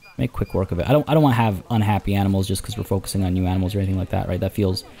to make quick work of it. I don't want to have unhappy animals just because we're focusing on new animals or anything like that, right? That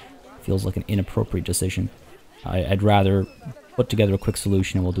feels like an inappropriate decision. I'd rather put together a quick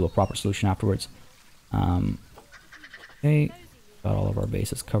solution and we'll do a proper solution afterwards. Okay, got all of our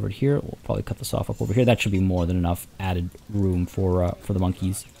bases covered here. We'll probably cut this off up over here. That should be more than enough added room for the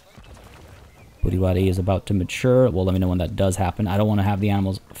monkeys. Budiwati is about to mature. Well, let me know when that does happen. I don't want to have the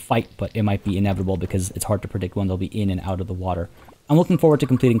animals fight, but it might be inevitable because it's hard to predict when they'll be in and out of the water. I'm looking forward to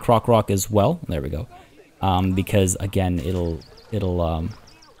completing Croc Rock as well. There we go. Because again, it'll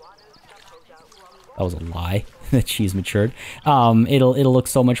that was a lie that she's matured. It'll look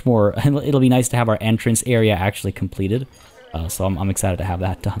so much more. It'll be nice to have our entrance area actually completed. So I'm excited to have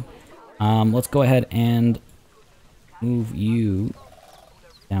that done. Let's go ahead and move you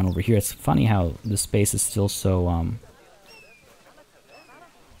down over here. It's funny how the space is still so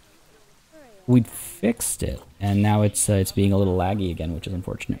we'd fixed it, and now it's being a little laggy again, which is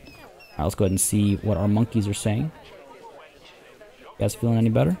unfortunate. Alright, let's go ahead and see what our monkeys are saying. You guys feeling any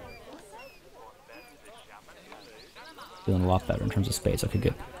better? Feeling a lot better in terms of space. Okay,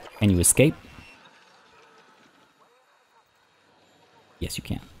 good. Can you escape? Yes, you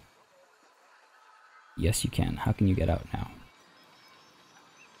can. Yes, you can. How can you get out now?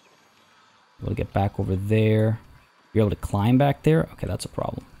 Able to get back over there. You're able to climb back there? Okay, that's a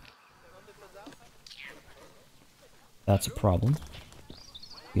problem. That's a problem.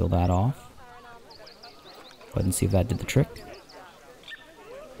 Peel that off. Go ahead and see if that did the trick.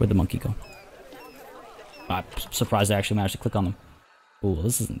 Where'd the monkey go? I'm surprised I actually managed to click on them. Ooh,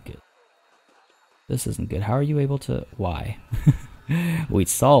 this isn't good. This isn't good. How are you able to... Why? We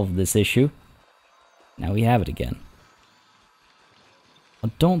solved this issue. Now we have it again. I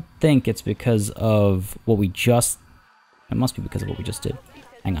don't think it's because of what we just... It must be because of what we just did.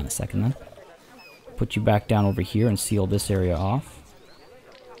 Hang on a second then. Put you back down over here and seal this area off.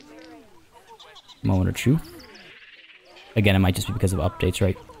 Moment of truth. Again, it might just be because of updates,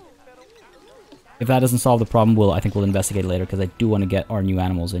 right? If that doesn't solve the problem, I think we'll investigate later, because I do want to get our new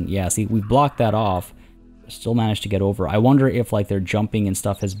animals in. Yeah, see, we blocked that off. Still managed to get over. I wonder if, like, their jumping and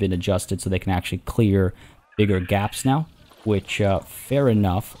stuff has been adjusted so they can actually clear bigger gaps now. Which, fair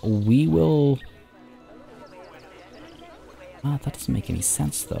enough. We will... that doesn't make any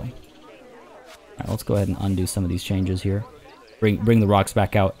sense, though. Alright, let's go ahead and undo some of these changes here. Bring the rocks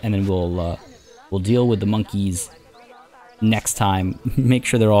back out, and then we'll deal with the monkeys next time. Make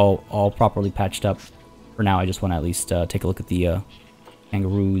sure they're all properly patched up. For now, I just want to at least take a look at the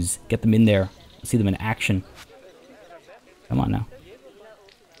kangaroos. Get them in there. See them in action. Come on now.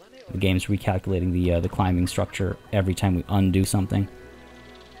 The game's recalculating the climbing structure every time we undo something.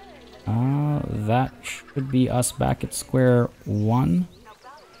 That should be us back at square one.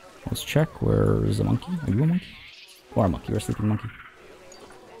 Let's check. Where's the monkey? Are you a monkey? Or a monkey? You're a sleeping monkey.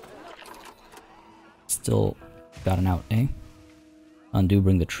 Still got an out, eh? Undo,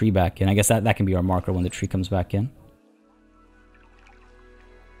 bring the tree back in. I guess that can be our marker when the tree comes back in.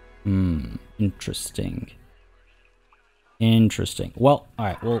 Interesting. Interesting. Well,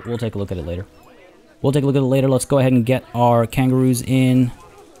 alright, we'll take a look at it later. Let's go ahead and get our kangaroos in.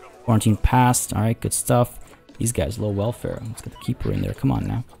 Quarantine passed. Alright, good stuff. These guys, low welfare. Let's get the keeper in there. Come on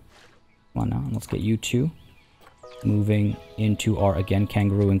now. And let's get you two. Moving into our, again,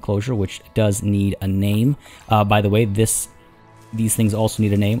 kangaroo enclosure, which does need a name. By the way, these things also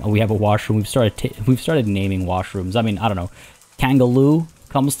need a name. We have a washroom. We've started naming washrooms. I mean, I don't know. Kangaloo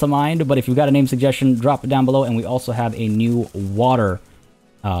comes to mind, but if you've got a name suggestion, drop it down below. And we also have a new water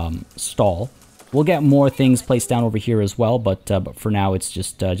stall. We'll get more things placed down over here as well, but for now it's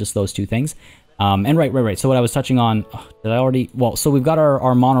just those two things. And right. So what I was touching on, did I already? Well, so we've got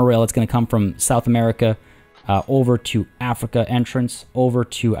our monorail. It's going to come from South America over to Africa entrance, over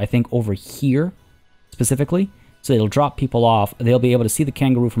to, I think, over here specifically. So it'll drop people off. They'll be able to see the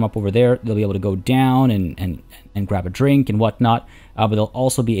kangaroo from up over there. They'll be able to go down and grab a drink and whatnot. But they'll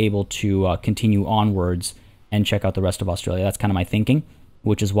also be able to continue onwards and check out the rest of Australia. That's kind of my thinking,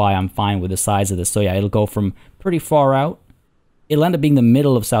 which is why I'm fine with the size of this. So yeah, it'll go from pretty far out. It'll end up being the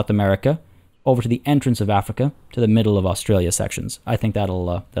middle of South America, over to the entrance of Africa, to the middle of Australia sections. I think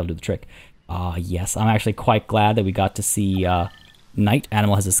that'll do the trick. Yes, I'm actually quite glad that we got to see Night.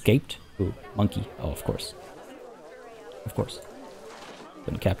 Animal has escaped. Ooh, monkey. Oh, of course. Of course.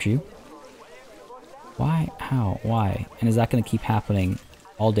 Couldn't capture you. Why? How? Why? And is that going to keep happening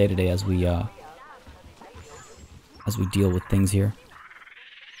all day today as we deal with things here?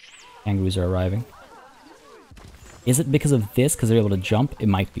 Kangaroos are arriving. Is it because of this? Because they're able to jump? It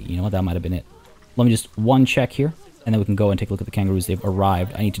might be. You know what? That might have been it. Let me just one check here, and then we can go and take a look at the kangaroos. They've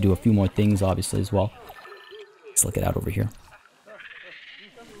arrived. I need to do a few more things, obviously, as well. Let's look it out over here.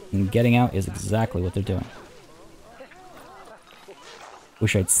 And getting out is exactly what they're doing.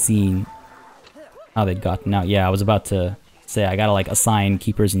 Wish I'd seen how they'd gotten out. Yeah, I was about to say, I gotta, like, assign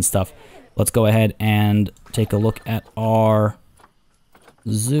keepers and stuff. Let's go ahead and take a look at our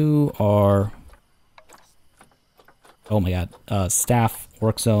zoo, our... Oh my god. Staff,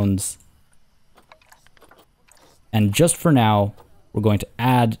 work zones. And just for now, we're going to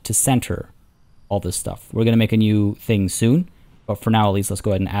add to center all this stuff. We're going to make a new thing soon. But for now, at least, let's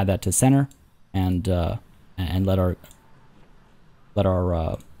go ahead and add that to center. And let our...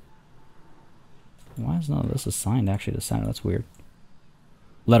 Why is none of this assigned actually to center? That's weird.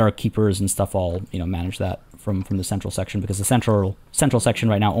 Let our keepers and stuff all, you know, manage that from the central section. Because the central section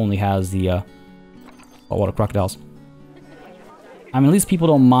right now only has the... water crocodiles. I mean, at least people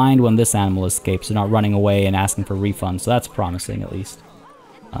don't mind when this animal escapes. They're not running away and asking for refunds, so that's promising, at least.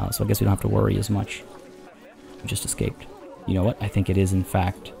 So I guess we don't have to worry as much. We just escaped. You know what? I think it is, in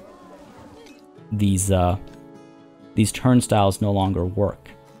fact, these turnstiles no longer work.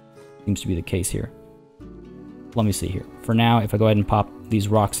 Seems to be the case here. Let me see here. For now, if I go ahead and pop these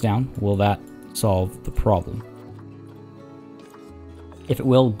rocks down, will that solve the problem? If it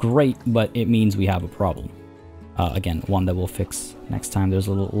will, great, but it means we have a problem. Again, one that we'll fix next time. There's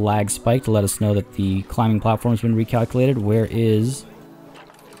a little lag spike to let us know that the climbing platform has been recalculated. Where is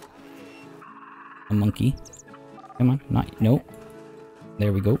a monkey? Come on, no.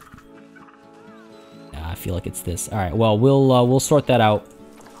 There we go. I feel like it's this. All right. Well, we'll sort that out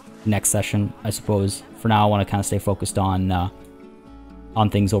next session, I suppose. For now, I want to kind of stay focused on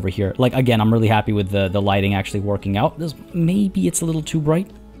things over here. Like, again, I'm really happy with the lighting actually working out. Maybe it's a little too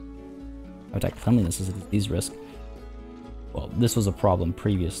bright. Attack cleanliness is a disease risk. Well, this was a problem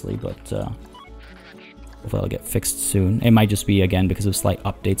previously, but hopefully it'll get fixed soon. It might just be, again, because of slight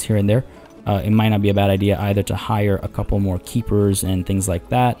updates here and there. It might not be a bad idea either to hire a couple more keepers and things like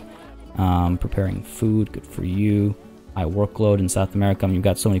that. Preparing food, good for you. High workload in South America. I mean, you've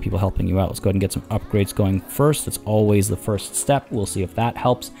got so many people helping you out. Let's go ahead and get some upgrades going first. That's always the first step. We'll see if that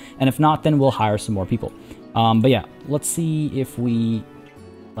helps. And if not, then we'll hire some more people. But yeah, let's see if we...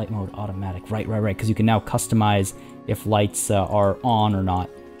 Light mode automatic. Right. Because you can now customize if lights are on or not.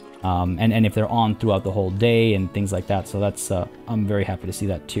 And if they're on throughout the whole day and things like that. So that's... I'm very happy to see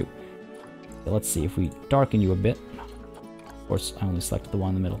that too. So let's see if we darken you a bit. Of course, I only selected the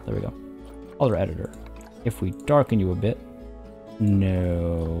one in the middle. There we go. Other editor. If we darken you a bit...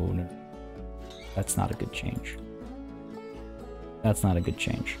 No. That's not a good change. That's not a good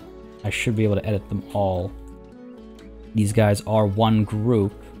change. I should be able to edit them all. These guys are one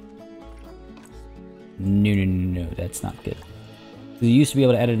group. No. That's not good. You used to be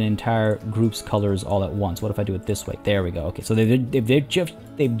able to edit an entire group's colors all at once. What if I do it this way? There we go. Okay, so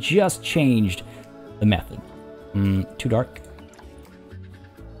they've just changed the method. Too dark.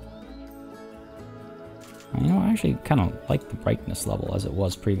 You know, I actually kind of like the brightness level as it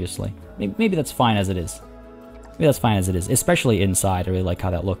was previously. Maybe that's fine as it is. Maybe that's fine as it is, especially inside. I really like how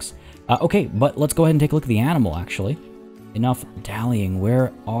that looks. Okay, but let's go ahead and take a look at the animal, actually. Enough dallying.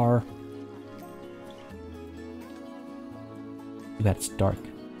 Where are... Too bad it's dark.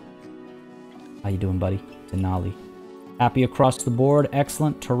 How you doing, buddy? Denali. Happy across the board.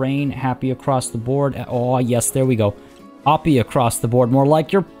 Excellent. Terrain. Happy across the board. Oh, yes, there we go. Hoppy across the board. More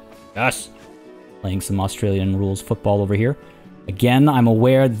like your... Yes. Playing some Australian rules football over here. Again, I'm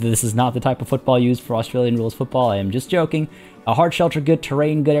aware that this is not the type of football used for Australian rules football. I am just joking. A hard shelter, good.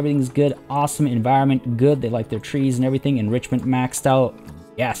 Terrain, good. Everything's good. Awesome. Environment, good. They like their trees and everything. Enrichment maxed out.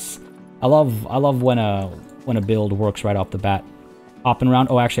 Yes. I love when a build works right off the bat. Hopping around.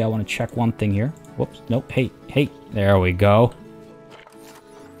 Oh, actually, I want to check one thing here. Whoops. Nope. Hey. There we go.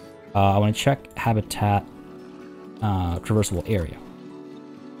 I want to check habitat, traversable area.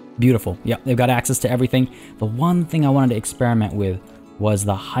 Beautiful. Yep, they've got access to everything. The one thing I wanted to experiment with was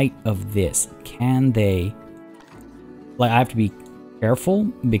the height of this. Can they... Like, I have to be careful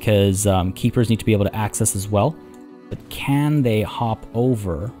because keepers need to be able to access as well. But can they hop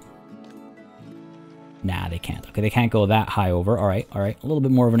over? Nah, they can't. Okay, they can't go that high over. All right. A little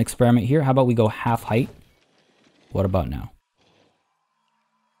bit more of an experiment here. How about we go half height? What about now?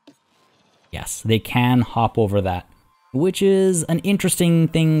 Yes, they can hop over that. Which is an interesting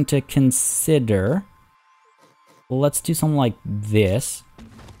thing to consider. Let's do something like this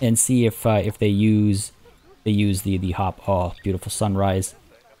and see if they use the hop. Oh, beautiful sunrise.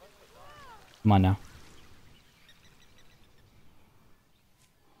 Come on now.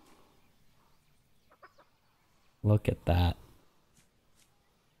 Look at that.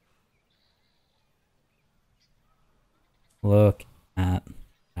 Look at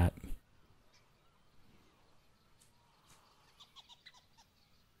that.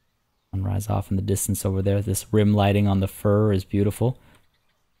 Sunrise off in the distance over there. This rim lighting on the fur is beautiful.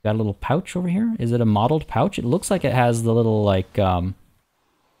 Got a little pouch over here. Is it a modeled pouch? It looks like it has the little, like, just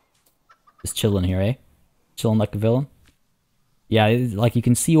chilling here, eh? Chilling like a villain. Yeah, like you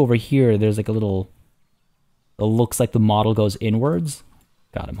can see over here, there's like a little... It looks like the model goes inwards.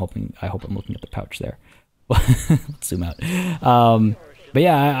 God, I hope I'm looking at the pouch there. Let's zoom out. But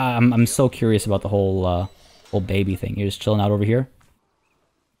yeah, I'm so curious about the whole baby thing. You're just chilling out over here.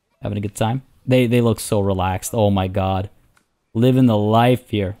 Having a good time? They look so relaxed. Oh my god. Living the life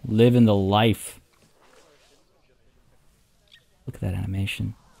here. Living the life. Look at that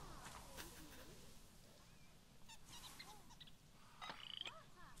animation.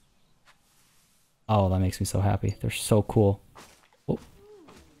 Oh, that makes me so happy. They're so cool. Oh.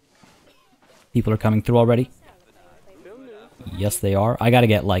 People are coming through already. Yes, they are. I gotta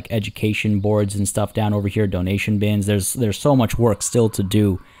get like education boards and stuff down over here. Donation bins. There's so much work still to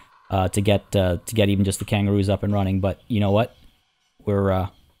do. To get even just the kangaroos up and running, but you know what? We're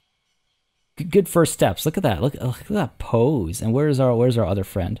good first steps. Look at that. Look at that pose. And where's our other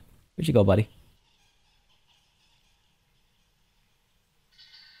friend? Where'd you go, buddy?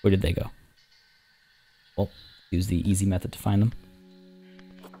 Where did they go? Well, use the easy method to find them.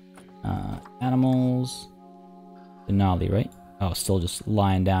 Animals. Denali, right? Oh, still just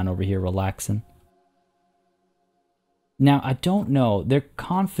lying down over here, relaxing. Now, I don't know. They're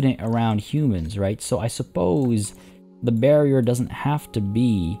confident around humans, right? So I suppose the barrier doesn't have to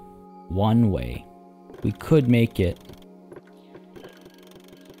be one way. We could make it...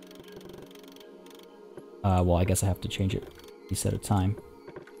 well, I guess I have to change it. Reset a time.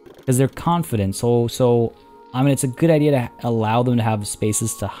 Because they're confident, so I mean, it's a good idea to allow them to have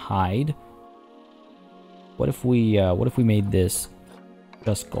spaces to hide. What if we made this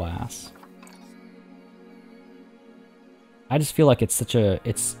just glass? I just feel like it's such a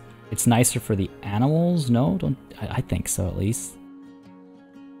it's nicer for the animals. No, don't I think so at least.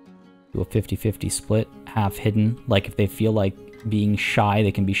 Do a 50-50 split, half hidden. Like if they feel like being shy,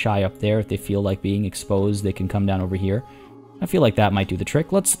 they can be shy up there. If they feel like being exposed, they can come down over here. I feel like that might do the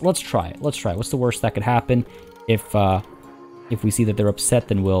trick. Let's try it. Let's try it. What's the worst that could happen? If we see that they're upset,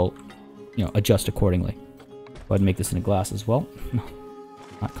 then we'll, you know, adjust accordingly. Go ahead and make this in a glass as well. No,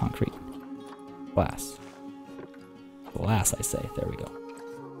 not concrete. Glass. Glass, I say. There we go.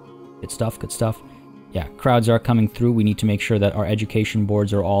 Good stuff, good stuff. Yeah, crowds are coming through. We need to make sure that our education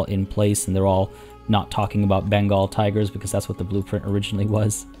boards are all in place and they're all not talking about Bengal tigers because that's what the blueprint originally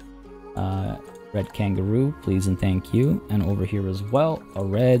was. Red kangaroo, please and thank you. And over here as well, a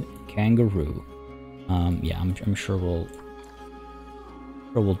red kangaroo. Yeah, I'm sure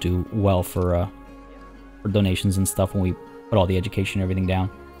we'll do well for donations and stuff when we put all the education and everything down.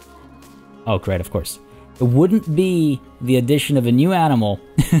 Oh, great, of course. It wouldn't be the addition of a new animal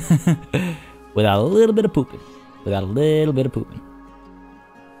without a little bit of pooping. Without a little bit of pooping.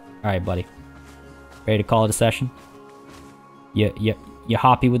 Alright, buddy. Ready to call it a session? You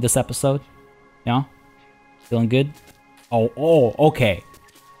happy with this episode? Yeah? Feeling good? Oh, okay.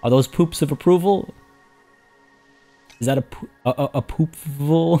 Are those poops of approval? Is that a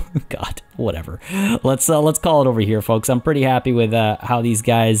poopful? God, whatever. Let's call it over here, folks. I'm pretty happy with how these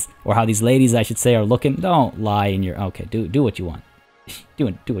guys, or how these ladies, I should say, are looking. Don't lie in your... Okay, do what you want.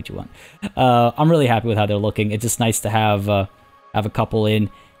 do what you want. I'm really happy with how they're looking. It's just nice to have a couple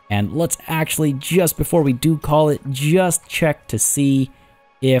in. And let's actually, just before we do call it, just check to see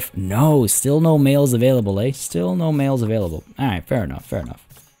if... No, still no males available, eh? Still no males available. Alright, fair enough, fair enough.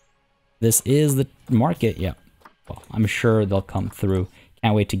 This is the market, yeah. Well, I'm sure they'll come through.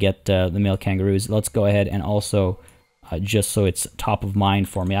 Can't wait to get the male kangaroos. Let's go ahead and also, just so it's top of mind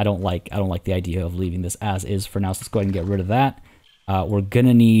for me, I don't like the idea of leaving this as is for now, so let's go ahead and get rid of that. We're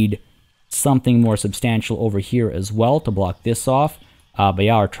gonna need something more substantial over here as well to block this off. But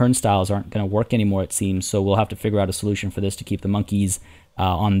yeah, our turnstiles aren't gonna work anymore, it seems, so we'll have to figure out a solution for this to keep the monkeys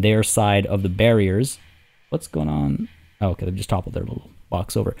on their side of the barriers. What's going on? Oh, okay, they've just toppled their little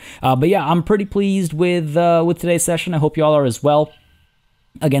box over. But yeah, I'm pretty pleased with today's session. I hope you all are as well.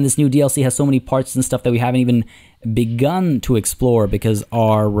 Again, this new DLC has so many parts and stuff that we haven't even begun to explore because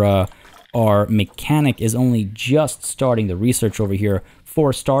our mechanic is only just starting the research over here.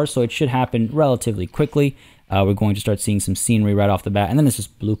 4 stars, so it should happen relatively quickly. We're going to start seeing some scenery right off the bat, and then it's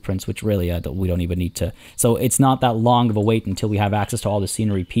just blueprints, which really we don't even need to. So it's not that long of a wait until we have access to all the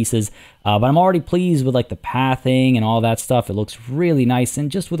scenery pieces. But I'm already pleased with like the pathing and all that stuff. It looks really nice, and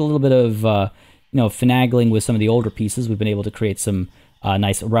just with a little bit of you know, finagling with some of the older pieces, we've been able to create some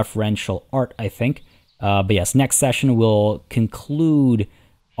nice referential art, I think. But yes, next session we'll conclude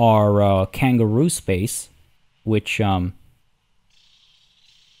our kangaroo space, which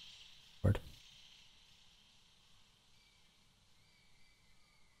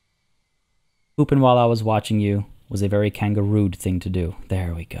Pooping while I was watching you was a very kangarooed thing to do.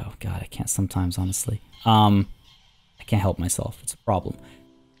 There we go. God, I can't sometimes, honestly. I can't help myself. It's a problem.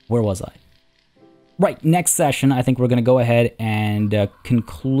 Where was I? Right, next session, I think we're going to go ahead and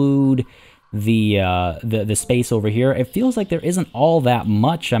conclude the space over here. It feels like there isn't all that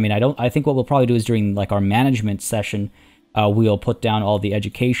much. I mean, I think what we'll probably do is during like our management session, we'll put down all the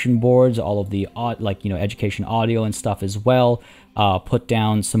education boards, all of the like, you know, education audio and stuff as well. Put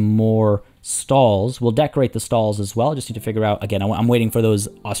down some more stalls. We'll decorate the stalls as well. Just need to figure out, again, I'm waiting for those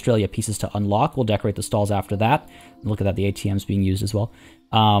Australia pieces to unlock. We'll decorate the stalls after that. Look at that, the ATM's being used as well.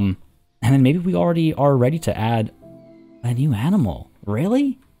 And then maybe we already are ready to add a new animal.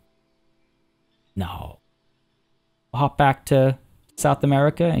 Really? No. We'll hop back to South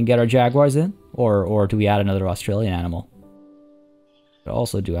America and get our jaguars in? Or do we add another Australian animal? Could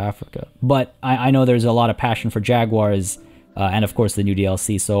also do Africa. But I know there's a lot of passion for jaguars, and of course the new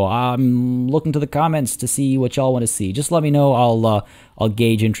DLC, so I'm looking to the comments to see what y'all want to see. Just let me know. I'll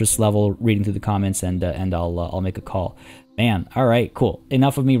gauge interest level reading through the comments, and I'll make a call. Man, all right, cool.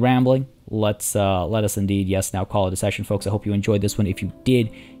 Enough of me rambling. Let us indeed, yes, now call it a session, folks. I hope you enjoyed this one. If you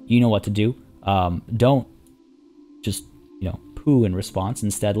did, you know what to do. Don't just, you know, poo in response.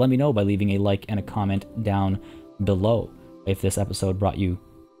 Instead, let me know by leaving a like and a comment down below if this episode brought you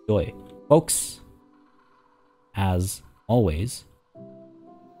joy. Folks, as always,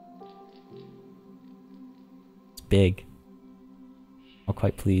 it's big. I'm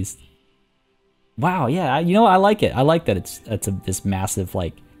quite pleased. Wow, yeah, you know, I like it. I like that it's this massive,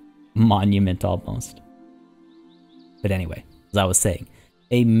 like, monument almost. But anyway, as I was saying,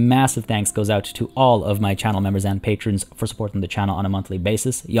 a massive thanks goes out to all of my channel members and patrons for supporting the channel on a monthly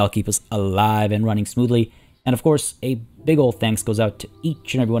basis. Y'all keep us alive and running smoothly. And of course, a big old thanks goes out to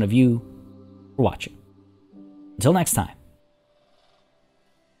each and every one of you for watching. Until next time,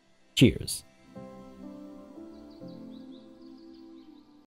 cheers.